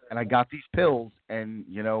 and I got these pills, and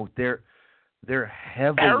they're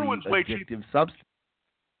heavily addictive substance.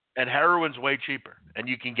 And heroin's way cheaper, and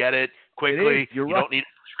you can get it quickly. You don't need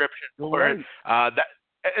a prescription for it.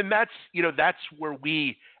 That's where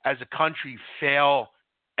we as a country fail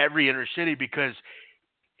every inner city, because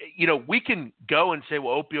we can go and say,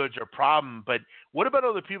 well, opioids are a problem, but what about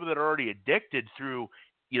other people that are already addicted through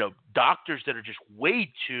doctors that are just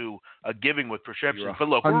way too giving with prescriptions? But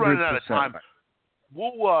look, we're running out of time.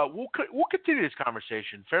 We'll continue this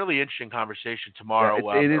conversation, fairly interesting conversation tomorrow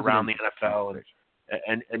around the NFL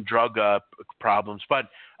and drug problems. But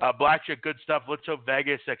BlackJack, good stuff. Let's hope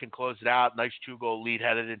Vegas can close it out. Nice 2-goal lead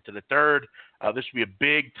headed into the third. This will be a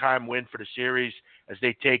big-time win for the series as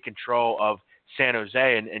they take control of San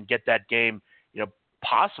Jose and get that game,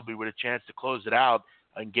 possibly with a chance to close it out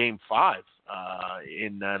in Game 5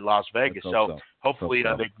 in Las Vegas. So hopefully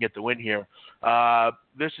they can get the win here.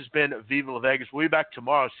 This has been Viva Las Vegas. We'll be back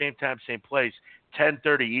tomorrow, same time, same place,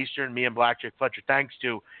 10:30 Eastern. Me and BlackJack Fletcher. Thanks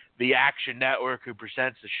to the Action Network, who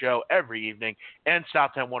presents the show every evening, and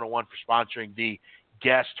Southtown 101 for sponsoring the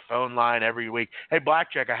guest phone line every week. Hey,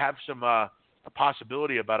 BlackJack, I have some a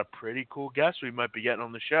possibility about a pretty cool guest we might be getting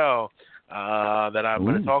on the show that I'm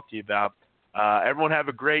going to talk to you about. Everyone have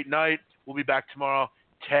a great night. We'll be back tomorrow,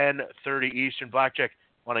 10:30 Eastern. BlackJack,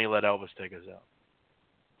 why don't you let Elvis take us out?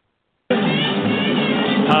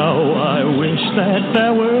 How I wish that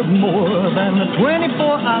there were more than the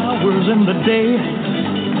 24 hours in the day.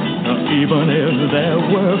 Even if there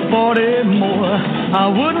were 40 more, I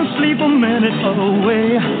wouldn't sleep a minute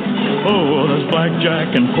away. Oh, there's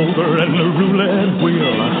blackjack and poker and the roulette wheel,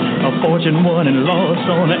 a fortune won and lost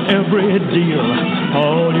on every deal.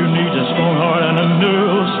 All you need is a strong heart and a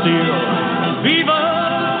nerve of steel. Viva